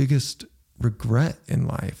biggest regret in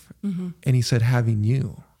life? And he said, having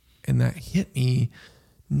you. And that hit me,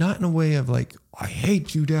 not in a way of like, I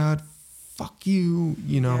hate you, Dad, fuck you,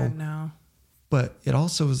 you know. Yeah, no. But it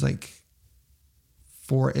also was like,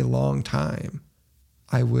 for a long time,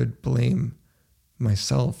 I would blame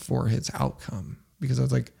myself for his outcome, because I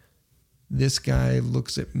was like, this guy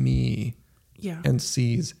looks at me and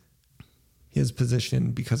sees his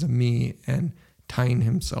position because of me and tying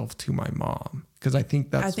himself to my mom. Because I think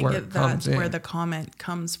that's where it comes in. That's where the comment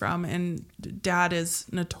comes from. And Dad is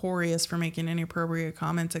notorious for making inappropriate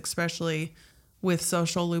comments, especially with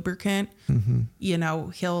social lubricant. You know,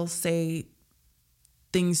 he'll say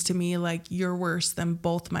things to me like, you're worse than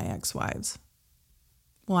both my ex-wives.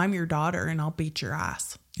 Well, I'm your daughter and I'll beat your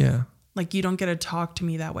ass. Yeah. Like, you don't get to talk to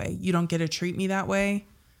me that way. You don't get to treat me that way,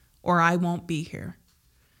 or I won't be here.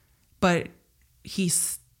 But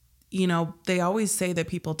he's, you know, they always say that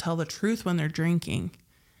people tell the truth when they're drinking,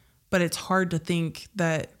 but it's hard to think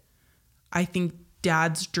that. I think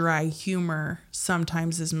Dad's dry humor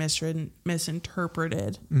sometimes is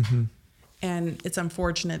misinterpreted. And it's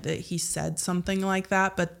unfortunate that he said something like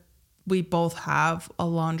that, but we both have a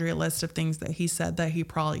laundry list of things that he said that he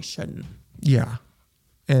probably shouldn't. Yeah.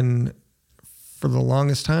 And for the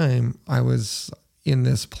longest time, I was in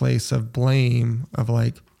this place of blame of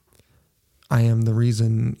like, I am the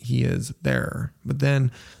reason he is there. But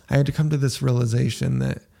then I had to come to this realization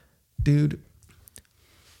that, dude,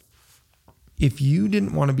 if you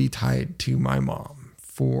didn't want to be tied to my mom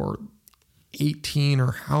for 18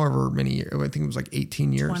 or however many years, I think it was like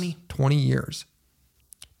 18 years, 20 years,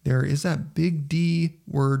 there is that big D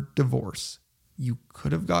word, divorce. You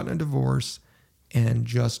could have gotten a divorce and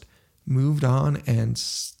just moved on, and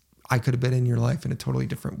I could have been in your life in a totally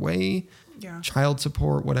different way. Yeah. Child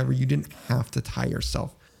support, whatever. You didn't have to tie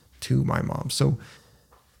yourself to my mom. So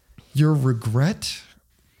your regret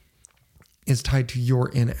is tied to your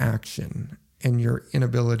inaction and your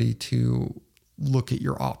inability to look at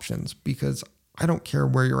your options, because I don't care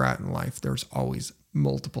where you're at in life. There's always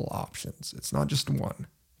multiple options. It's not just one.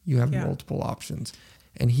 You have multiple options.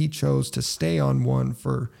 And he chose to stay on one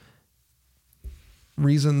for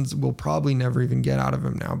reasons we'll probably never even get out of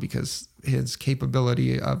him now, because his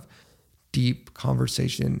capability of deep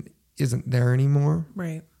conversation isn't there anymore.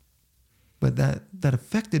 Right. But that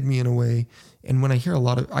affected me in a way. And when I hear a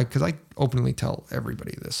lot of, because I openly tell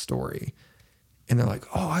everybody this story, and they're like,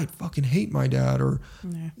 oh, I fucking hate my dad, or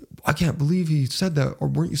I can't believe he said that, or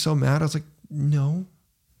weren't you so mad? I was like, no,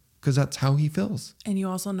 because that's how he feels. And you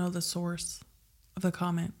also know the source of the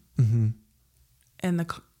comment and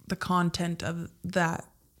the content of that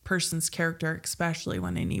person's character, especially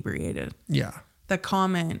when inebriated. Yeah. The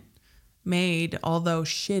comment made, although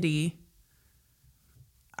shitty,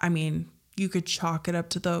 I mean, you could chalk it up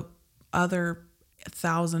to the other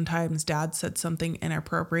 1,000 times Dad said something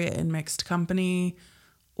inappropriate in mixed company,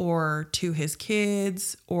 or to his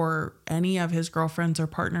kids, or any of his girlfriends or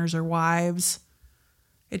partners or wives.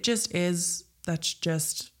 It just is, that's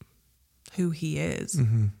just who he is.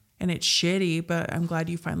 And it's shitty, but I'm glad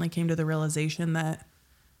you finally came to the realization that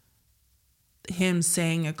him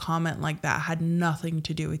saying a comment like that had nothing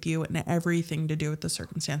to do with you and everything to do with the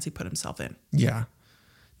circumstance he put himself in. Yeah.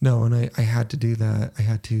 No, and I had to do that. I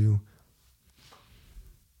had to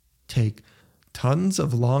take tons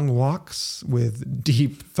of long walks with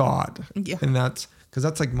deep thought. Yeah. And that's because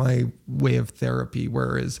that's like my way of therapy.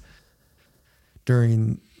 Whereas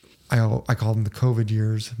during, I call them the COVID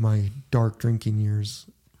years, my dark drinking years,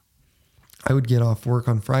 I would get off work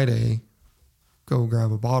on Friday, go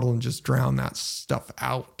grab a bottle and just drown that stuff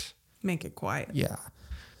out. Make it quiet. Yeah.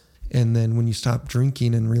 And then when you stop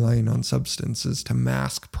drinking and relying on substances to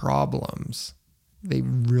mask problems, they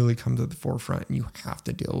really come to the forefront and you have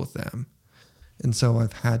to deal with them. And so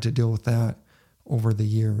I've had to deal with that over the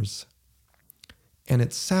years. And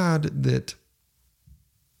it's sad that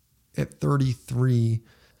at 33,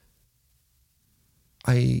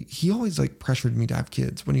 he always like pressured me to have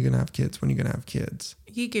kids. When are you going to have kids? When are you going to have kids?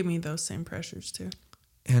 He gave me those same pressures too.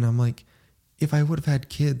 And I'm like, if I would have had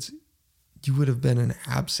kids, you would have been an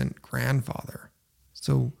absent grandfather.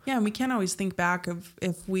 So yeah, and we can't always think back of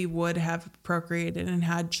if we would have procreated and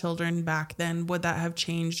had children back then, would that have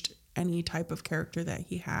changed any type of character that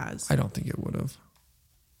he has? I don't think it would have,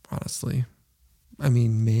 honestly. I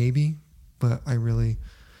mean, maybe, but I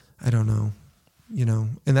don't know,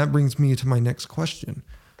 and that brings me to my next question.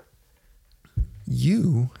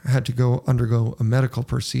 You had to undergo a medical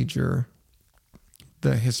procedure,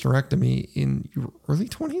 the hysterectomy, in your early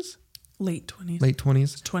 20s? Late 20s. Late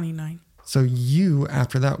 20s? 29. So you,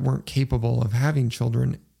 after that, weren't capable of having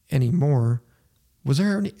children anymore. Was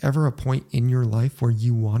there ever a point in your life where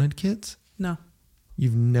you wanted kids? No.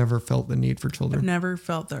 You've never felt the need for children? I've never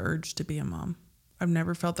felt the urge to be a mom. I've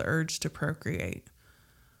never felt the urge to procreate.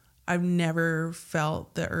 I've never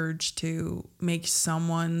felt the urge to make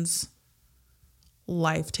someone's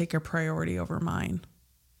life take a priority over mine.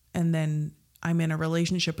 And then I'm in a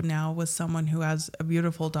relationship now with someone who has a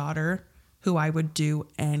beautiful daughter who I would do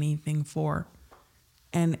anything for.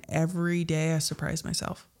 And every day I surprise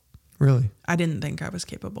myself. Really? I didn't think I was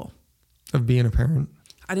capable of being a parent.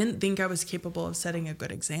 I didn't think I was capable of setting a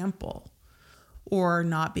good example or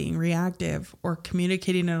not being reactive or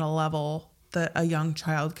communicating at a level that a young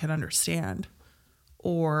child can understand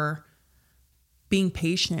or being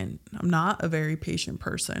patient. I'm not a very patient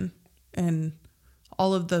person, and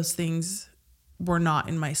all of those things were not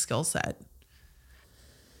in my skill set.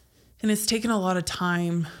 And it's taken a lot of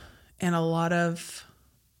time and a lot of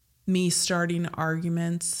me starting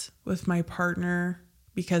arguments with my partner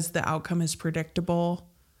because the outcome is predictable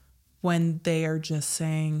when they are just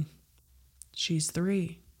saying, she's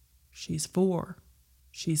 3, she's 4,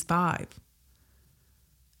 she's 5.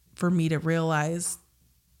 For me to realize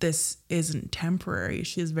this isn't temporary,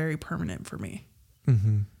 she is very permanent for me.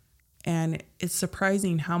 Mm-hmm. And it's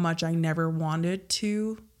surprising how much I never wanted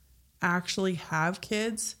to actually have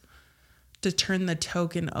kids, to turn the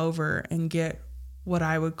token over and get what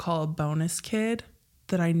I would call a bonus kid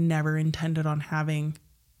that I never intended on having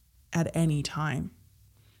at any time.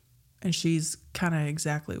 And she's kind of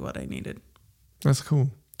exactly what I needed. That's cool.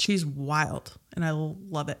 She's wild and I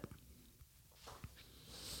love it.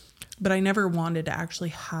 But I never wanted to actually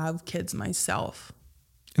have kids myself.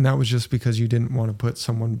 And that was just because you didn't want to put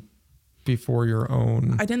someone before your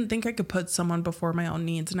own. I didn't think I could put someone before my own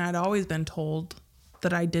needs. And I'd always been told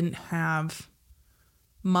that I didn't have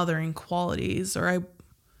mothering qualities, or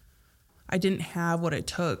I didn't have what it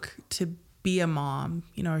took to be a mom,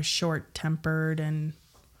 short-tempered and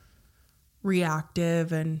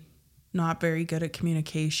reactive and not very good at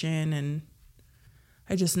communication. And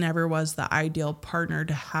I just never was the ideal partner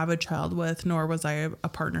to have a child with, nor was I a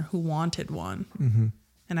partner who wanted one. Mm-hmm.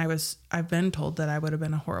 And I've been told that I would have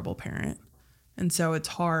been a horrible parent. And so it's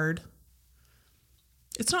hard.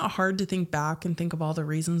 It's not hard to think back and think of all the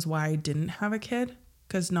reasons why I didn't have a kid,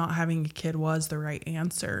 because not having a kid was the right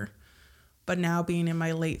answer. But now being in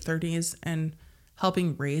my late 30s and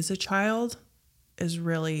helping raise a child has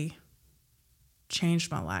really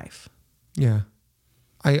changed my life. Yeah.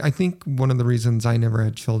 I think one of the reasons I never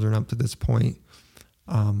had children up to this point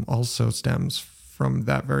also stems from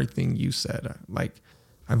that very thing you said. Like,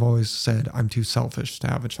 I've always said I'm too selfish to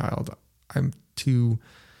have a child. I'm always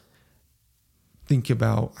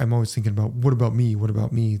thinking about what about me? What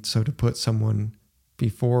about me? So to put someone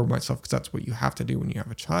before myself, because that's what you have to do when you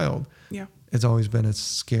have a child. Yeah. It's always been a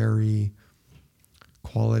scary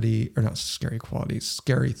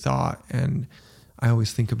thought. And I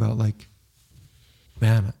always think about, like,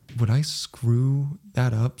 man, would I screw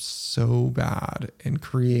that up so bad and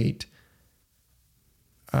create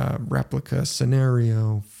a replica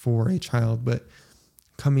scenario for a child? But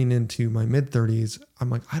coming into my mid-30s, I'm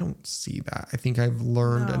like, I don't see that. I think I've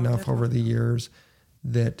learned enough over the years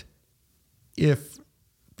that if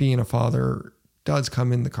being a father does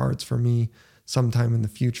come in the cards for me sometime in the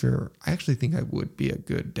future, I actually think I would be a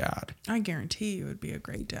good dad. I guarantee you would be a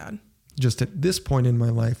great dad. Just at this point in my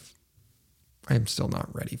life, I am still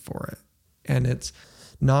not ready for it. And it's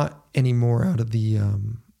not anymore out of the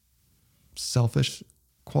selfish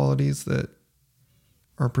qualities that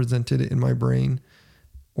are presented in my brain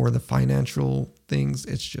or the financial things.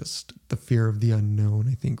 It's just the fear of the unknown,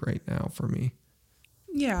 I think, right now for me.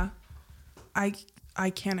 Yeah. I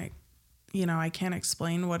can't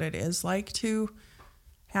explain what it is like to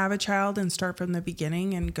have a child and start from the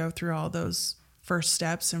beginning and go through all those first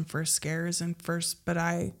steps and first scares but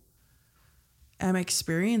I am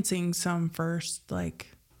experiencing some first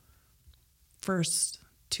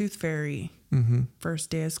tooth fairy, Mm-hmm. first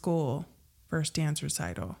day of school, first dance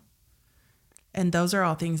recital. And those are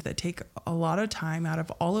all things that take a lot of time out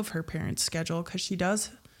of all of her parents' schedule, because she does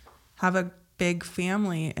have a big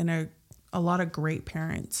family and a lot of great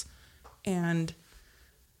parents. And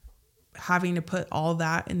having to put all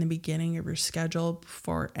that in the beginning of your schedule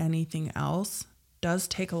before anything else does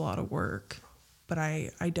take a lot of work. But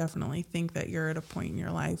I definitely think that you're at a point in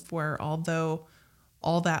your life where, although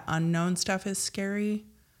all that unknown stuff is scary,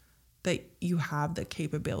 that you have the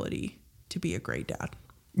capability to be a great dad.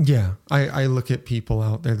 Yeah. I look at people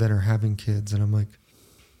out there that are having kids and I'm like,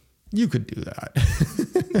 you could do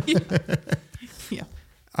that. Yeah.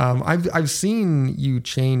 I've seen you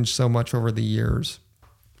change so much over the years.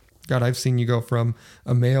 God, I've seen you go from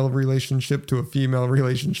a male relationship to a female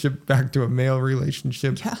relationship back to a male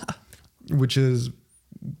relationship. Yeah. Which is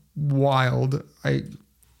wild.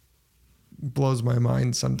 Blows my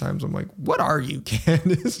mind sometimes. I'm like, what are you,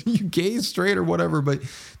 Candice? Are you gay, straight, or whatever? But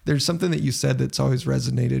there's something that you said that's always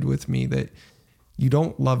resonated with me, that you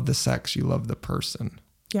don't love the sex, you love the person.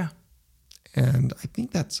 Yeah. And I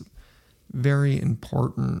think that's very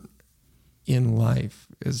important in life,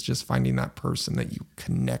 is just finding that person that you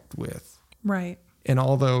connect with. Right. And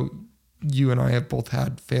although you and I have both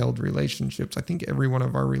had failed relationships, I think every one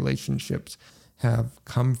of our relationships have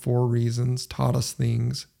come for reasons, taught us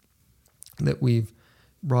things that we've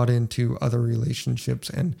brought into other relationships.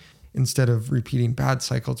 And instead of repeating bad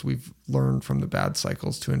cycles, we've learned from the bad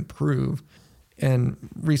cycles to improve. And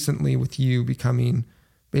recently, with you becoming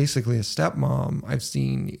basically a stepmom, I've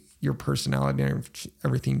seen your personality and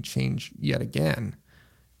everything change yet again.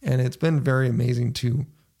 And it's been very amazing to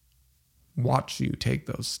watch you take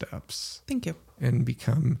those steps. Thank you. And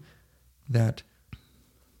become that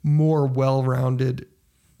more well-rounded,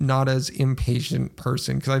 not as impatient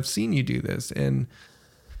person. Because I've seen you do this, and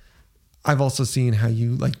I've also seen how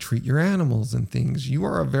you like treat your animals and things. You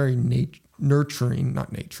are a very nurturing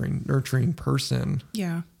person.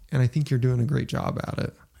 Yeah. And I think you're doing a great job at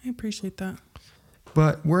it. I appreciate that.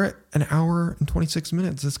 But we're at an hour and 26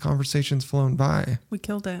 minutes. This conversation's flown by. We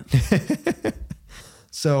killed it.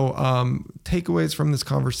 So takeaways from this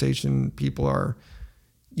conversation, people are,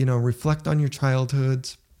 reflect on your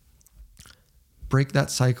childhoods, break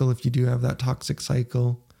that cycle if you do have that toxic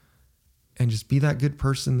cycle, and just be that good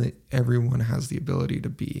person that everyone has the ability to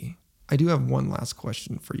be. I do have one last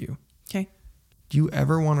question for you. Okay. Do you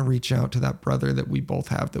ever want to reach out to that brother that we both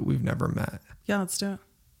have that we've never met? Yeah, let's do it.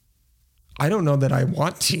 I don't know that I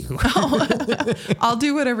want to. I'll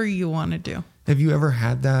do whatever you want to do. Have you ever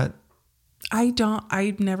had that?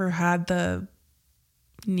 I've never had the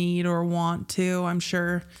need or want to. I'm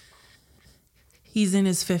sure he's in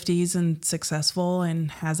his 50s and successful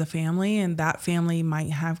and has a family, and that family might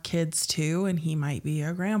have kids too. And he might be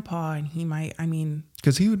a grandpa, and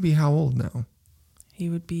because he would be how old now? He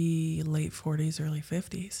would be late 40s, early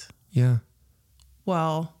 50s. Yeah.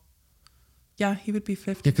 Well, yeah, he would be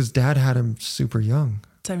 50. Yeah, because Dad had him super young.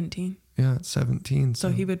 17. Yeah, at 17. So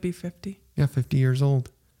he would be 50. Yeah, 50 years old.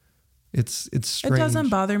 It's strange. It doesn't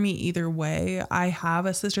bother me either way. I have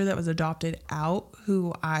a sister that was adopted out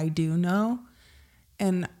who I do know.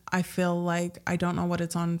 And I feel like I don't know what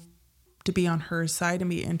it's on to be on her side and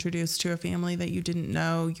be introduced to a family that you didn't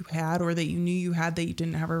know you had, or that you knew you had that you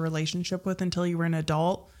didn't have a relationship with until you were an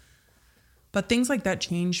adult. But things like that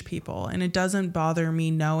change people. And it doesn't bother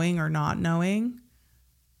me knowing or not knowing,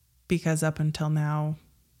 because up until now,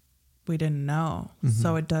 we didn't know. Mm-hmm.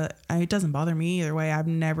 So it doesn't bother me either way. I've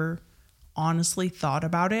never honestly thought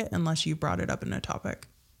about it unless you brought it up in a topic.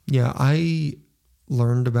 Yeah, I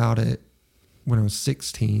learned about it when I was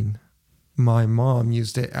 16. My mom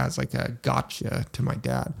used it as like a gotcha to my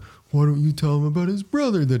dad. Why don't you tell him about his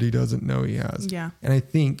brother that he doesn't know he has? Yeah. And I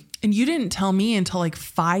think... And you didn't tell me until like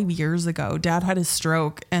 5 years ago. Dad had his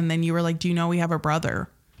stroke, and then you were like, do you know we have a brother?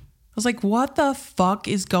 I was like, what the fuck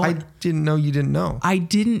is going on? I didn't know you didn't know. I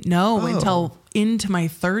didn't know until into my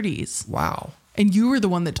 30s. Wow. And you were the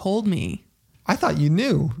one that told me. I thought you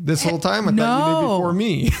knew this whole time. I thought you did before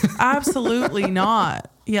me. Absolutely not.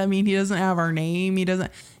 Yeah, I mean, he doesn't have our name. He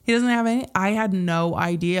doesn't have any. I had no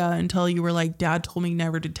idea until you were like, Dad told me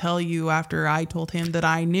never to tell you, after I told him that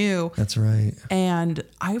I knew. That's right. And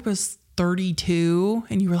I was 32,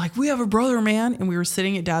 and you were like, we have a brother, man. And we were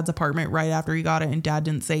sitting at Dad's apartment right after he got it, and Dad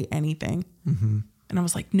didn't say anything. Mm-hmm. And I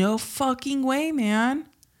was like, no fucking way, man.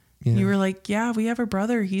 Yeah. You were like, yeah, we have a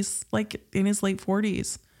brother. He's like in his late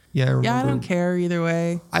 40s. Yeah, I remember. Yeah, I don't care either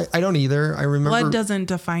way. I don't either. I remember. Blood doesn't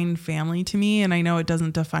define family to me, and I know it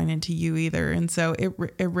doesn't define it to you either. And so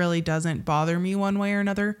it really doesn't bother me one way or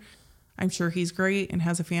another. I'm sure he's great and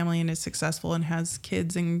has a family and is successful and has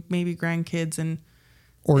kids and maybe grandkids and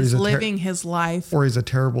is living his life. Or he's a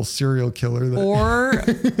terrible serial killer. Or a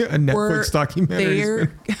Netflix documentary.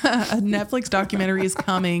 A Netflix documentary is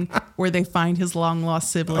coming where they find his long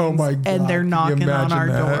lost siblings. Oh my God. And they're knocking on our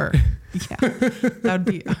door.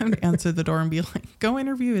 I would answer the door and be like, go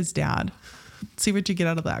interview his dad. See what you get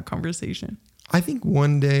out of that conversation. I think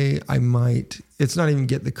one day I might, it's not even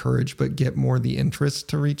get the courage, but get more the interest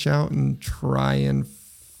to reach out and try and,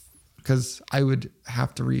 because I would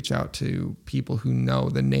have to reach out to people who know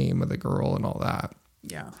the name of the girl and all that.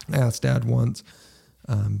 Yeah. I asked Dad once,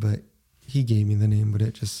 but he gave me the name, but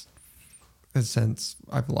it just, in a sense,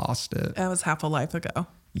 I've lost it. That was half a life ago.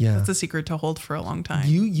 Yeah. That's a secret to hold for a long time.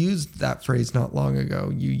 You used that phrase not long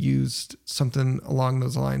ago. You used something along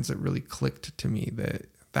those lines that really clicked to me,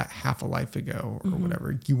 that half a life ago or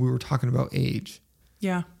whatever. We were talking about age.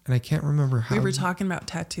 Yeah. And I can't remember how. We were talking about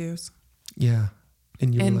tattoos. Yeah.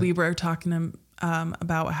 And we were talking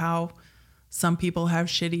about how some people have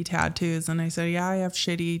shitty tattoos. And I said, yeah, I have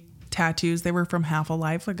shitty tattoos. They were from half a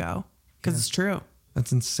life ago. Because it's true.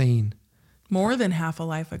 That's insane. More than half a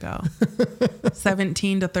life ago.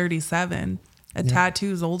 17 to 37. A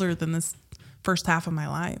tattoo is older than this first half of my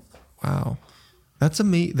life. Wow. That's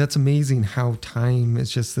amazing how time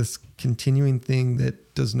is just this continuing thing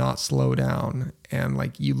that does not slow down. And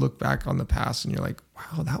like you look back on the past and you're like,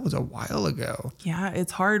 wow, that was a while ago. Yeah,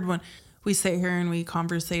 it's hard when we sit here and we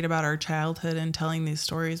conversate about our childhood and telling these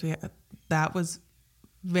stories. That was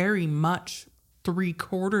very much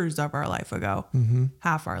 3/4 of our life ago,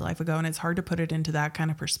 half our life ago. And it's hard to put it into that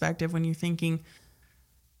kind of perspective when you're thinking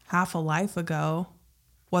half a life ago,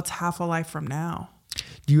 what's half a life from now?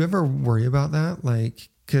 Do you ever worry about that? Like,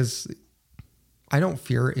 because I don't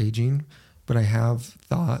fear aging, but I have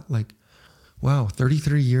thought like, wow,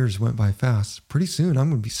 33 years went by fast. Pretty soon I'm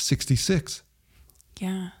going to be 66.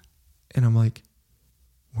 Yeah. And I'm like,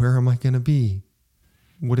 where am I going to be?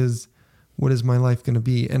 What is my life going to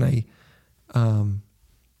be? And I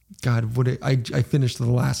finished the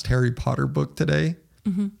last Harry Potter book today,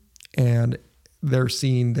 and they're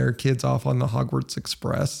seeing their kids off on the Hogwarts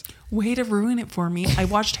Express. Way to ruin it for me. I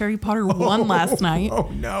watched Harry Potter 1 last night. Oh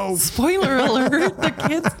no. Spoiler alert. The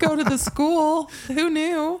kids go to the school. Who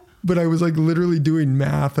knew? But I was like literally doing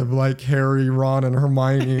math of like Harry, Ron, and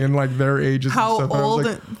Hermione and like their ages. How and stuff. old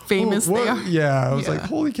and and famous they are. Yeah. I was like,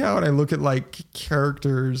 holy cow. And I look at like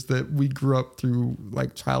characters that we grew up through,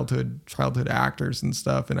 like childhood actors and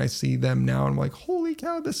stuff. And I see them now and I'm like, holy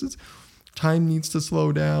cow, time needs to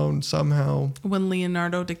slow down somehow. When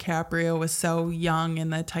Leonardo DiCaprio was so young in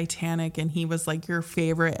the Titanic and he was like your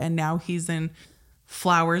favorite, and now he's in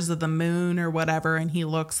Flowers of the Moon or whatever, and he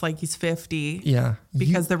looks like he's 50. Yeah.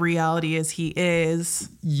 Because the reality is he is.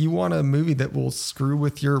 You want a movie that will screw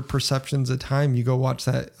with your perceptions of time, you go watch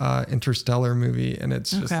that Interstellar movie, and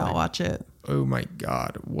it's just I'll watch it. Oh my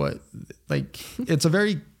God. What? Like, it's a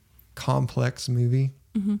very complex movie.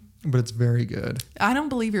 But it's very good. I don't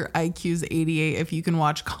believe your IQ's 88 if you can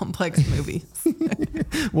watch complex movies.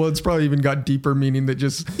 Well, it's probably even got deeper meaning that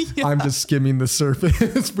just I'm just skimming the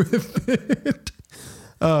surface with it.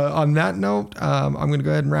 On that note, I'm going to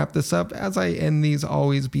go ahead and wrap this up. As I end these,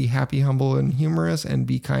 always be happy, humble, and humorous, and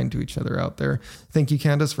be kind to each other out there. Thank you,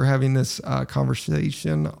 Candice, for having this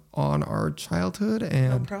conversation on our childhood.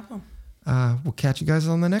 And no problem. We'll catch you guys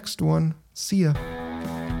on the next one. See ya.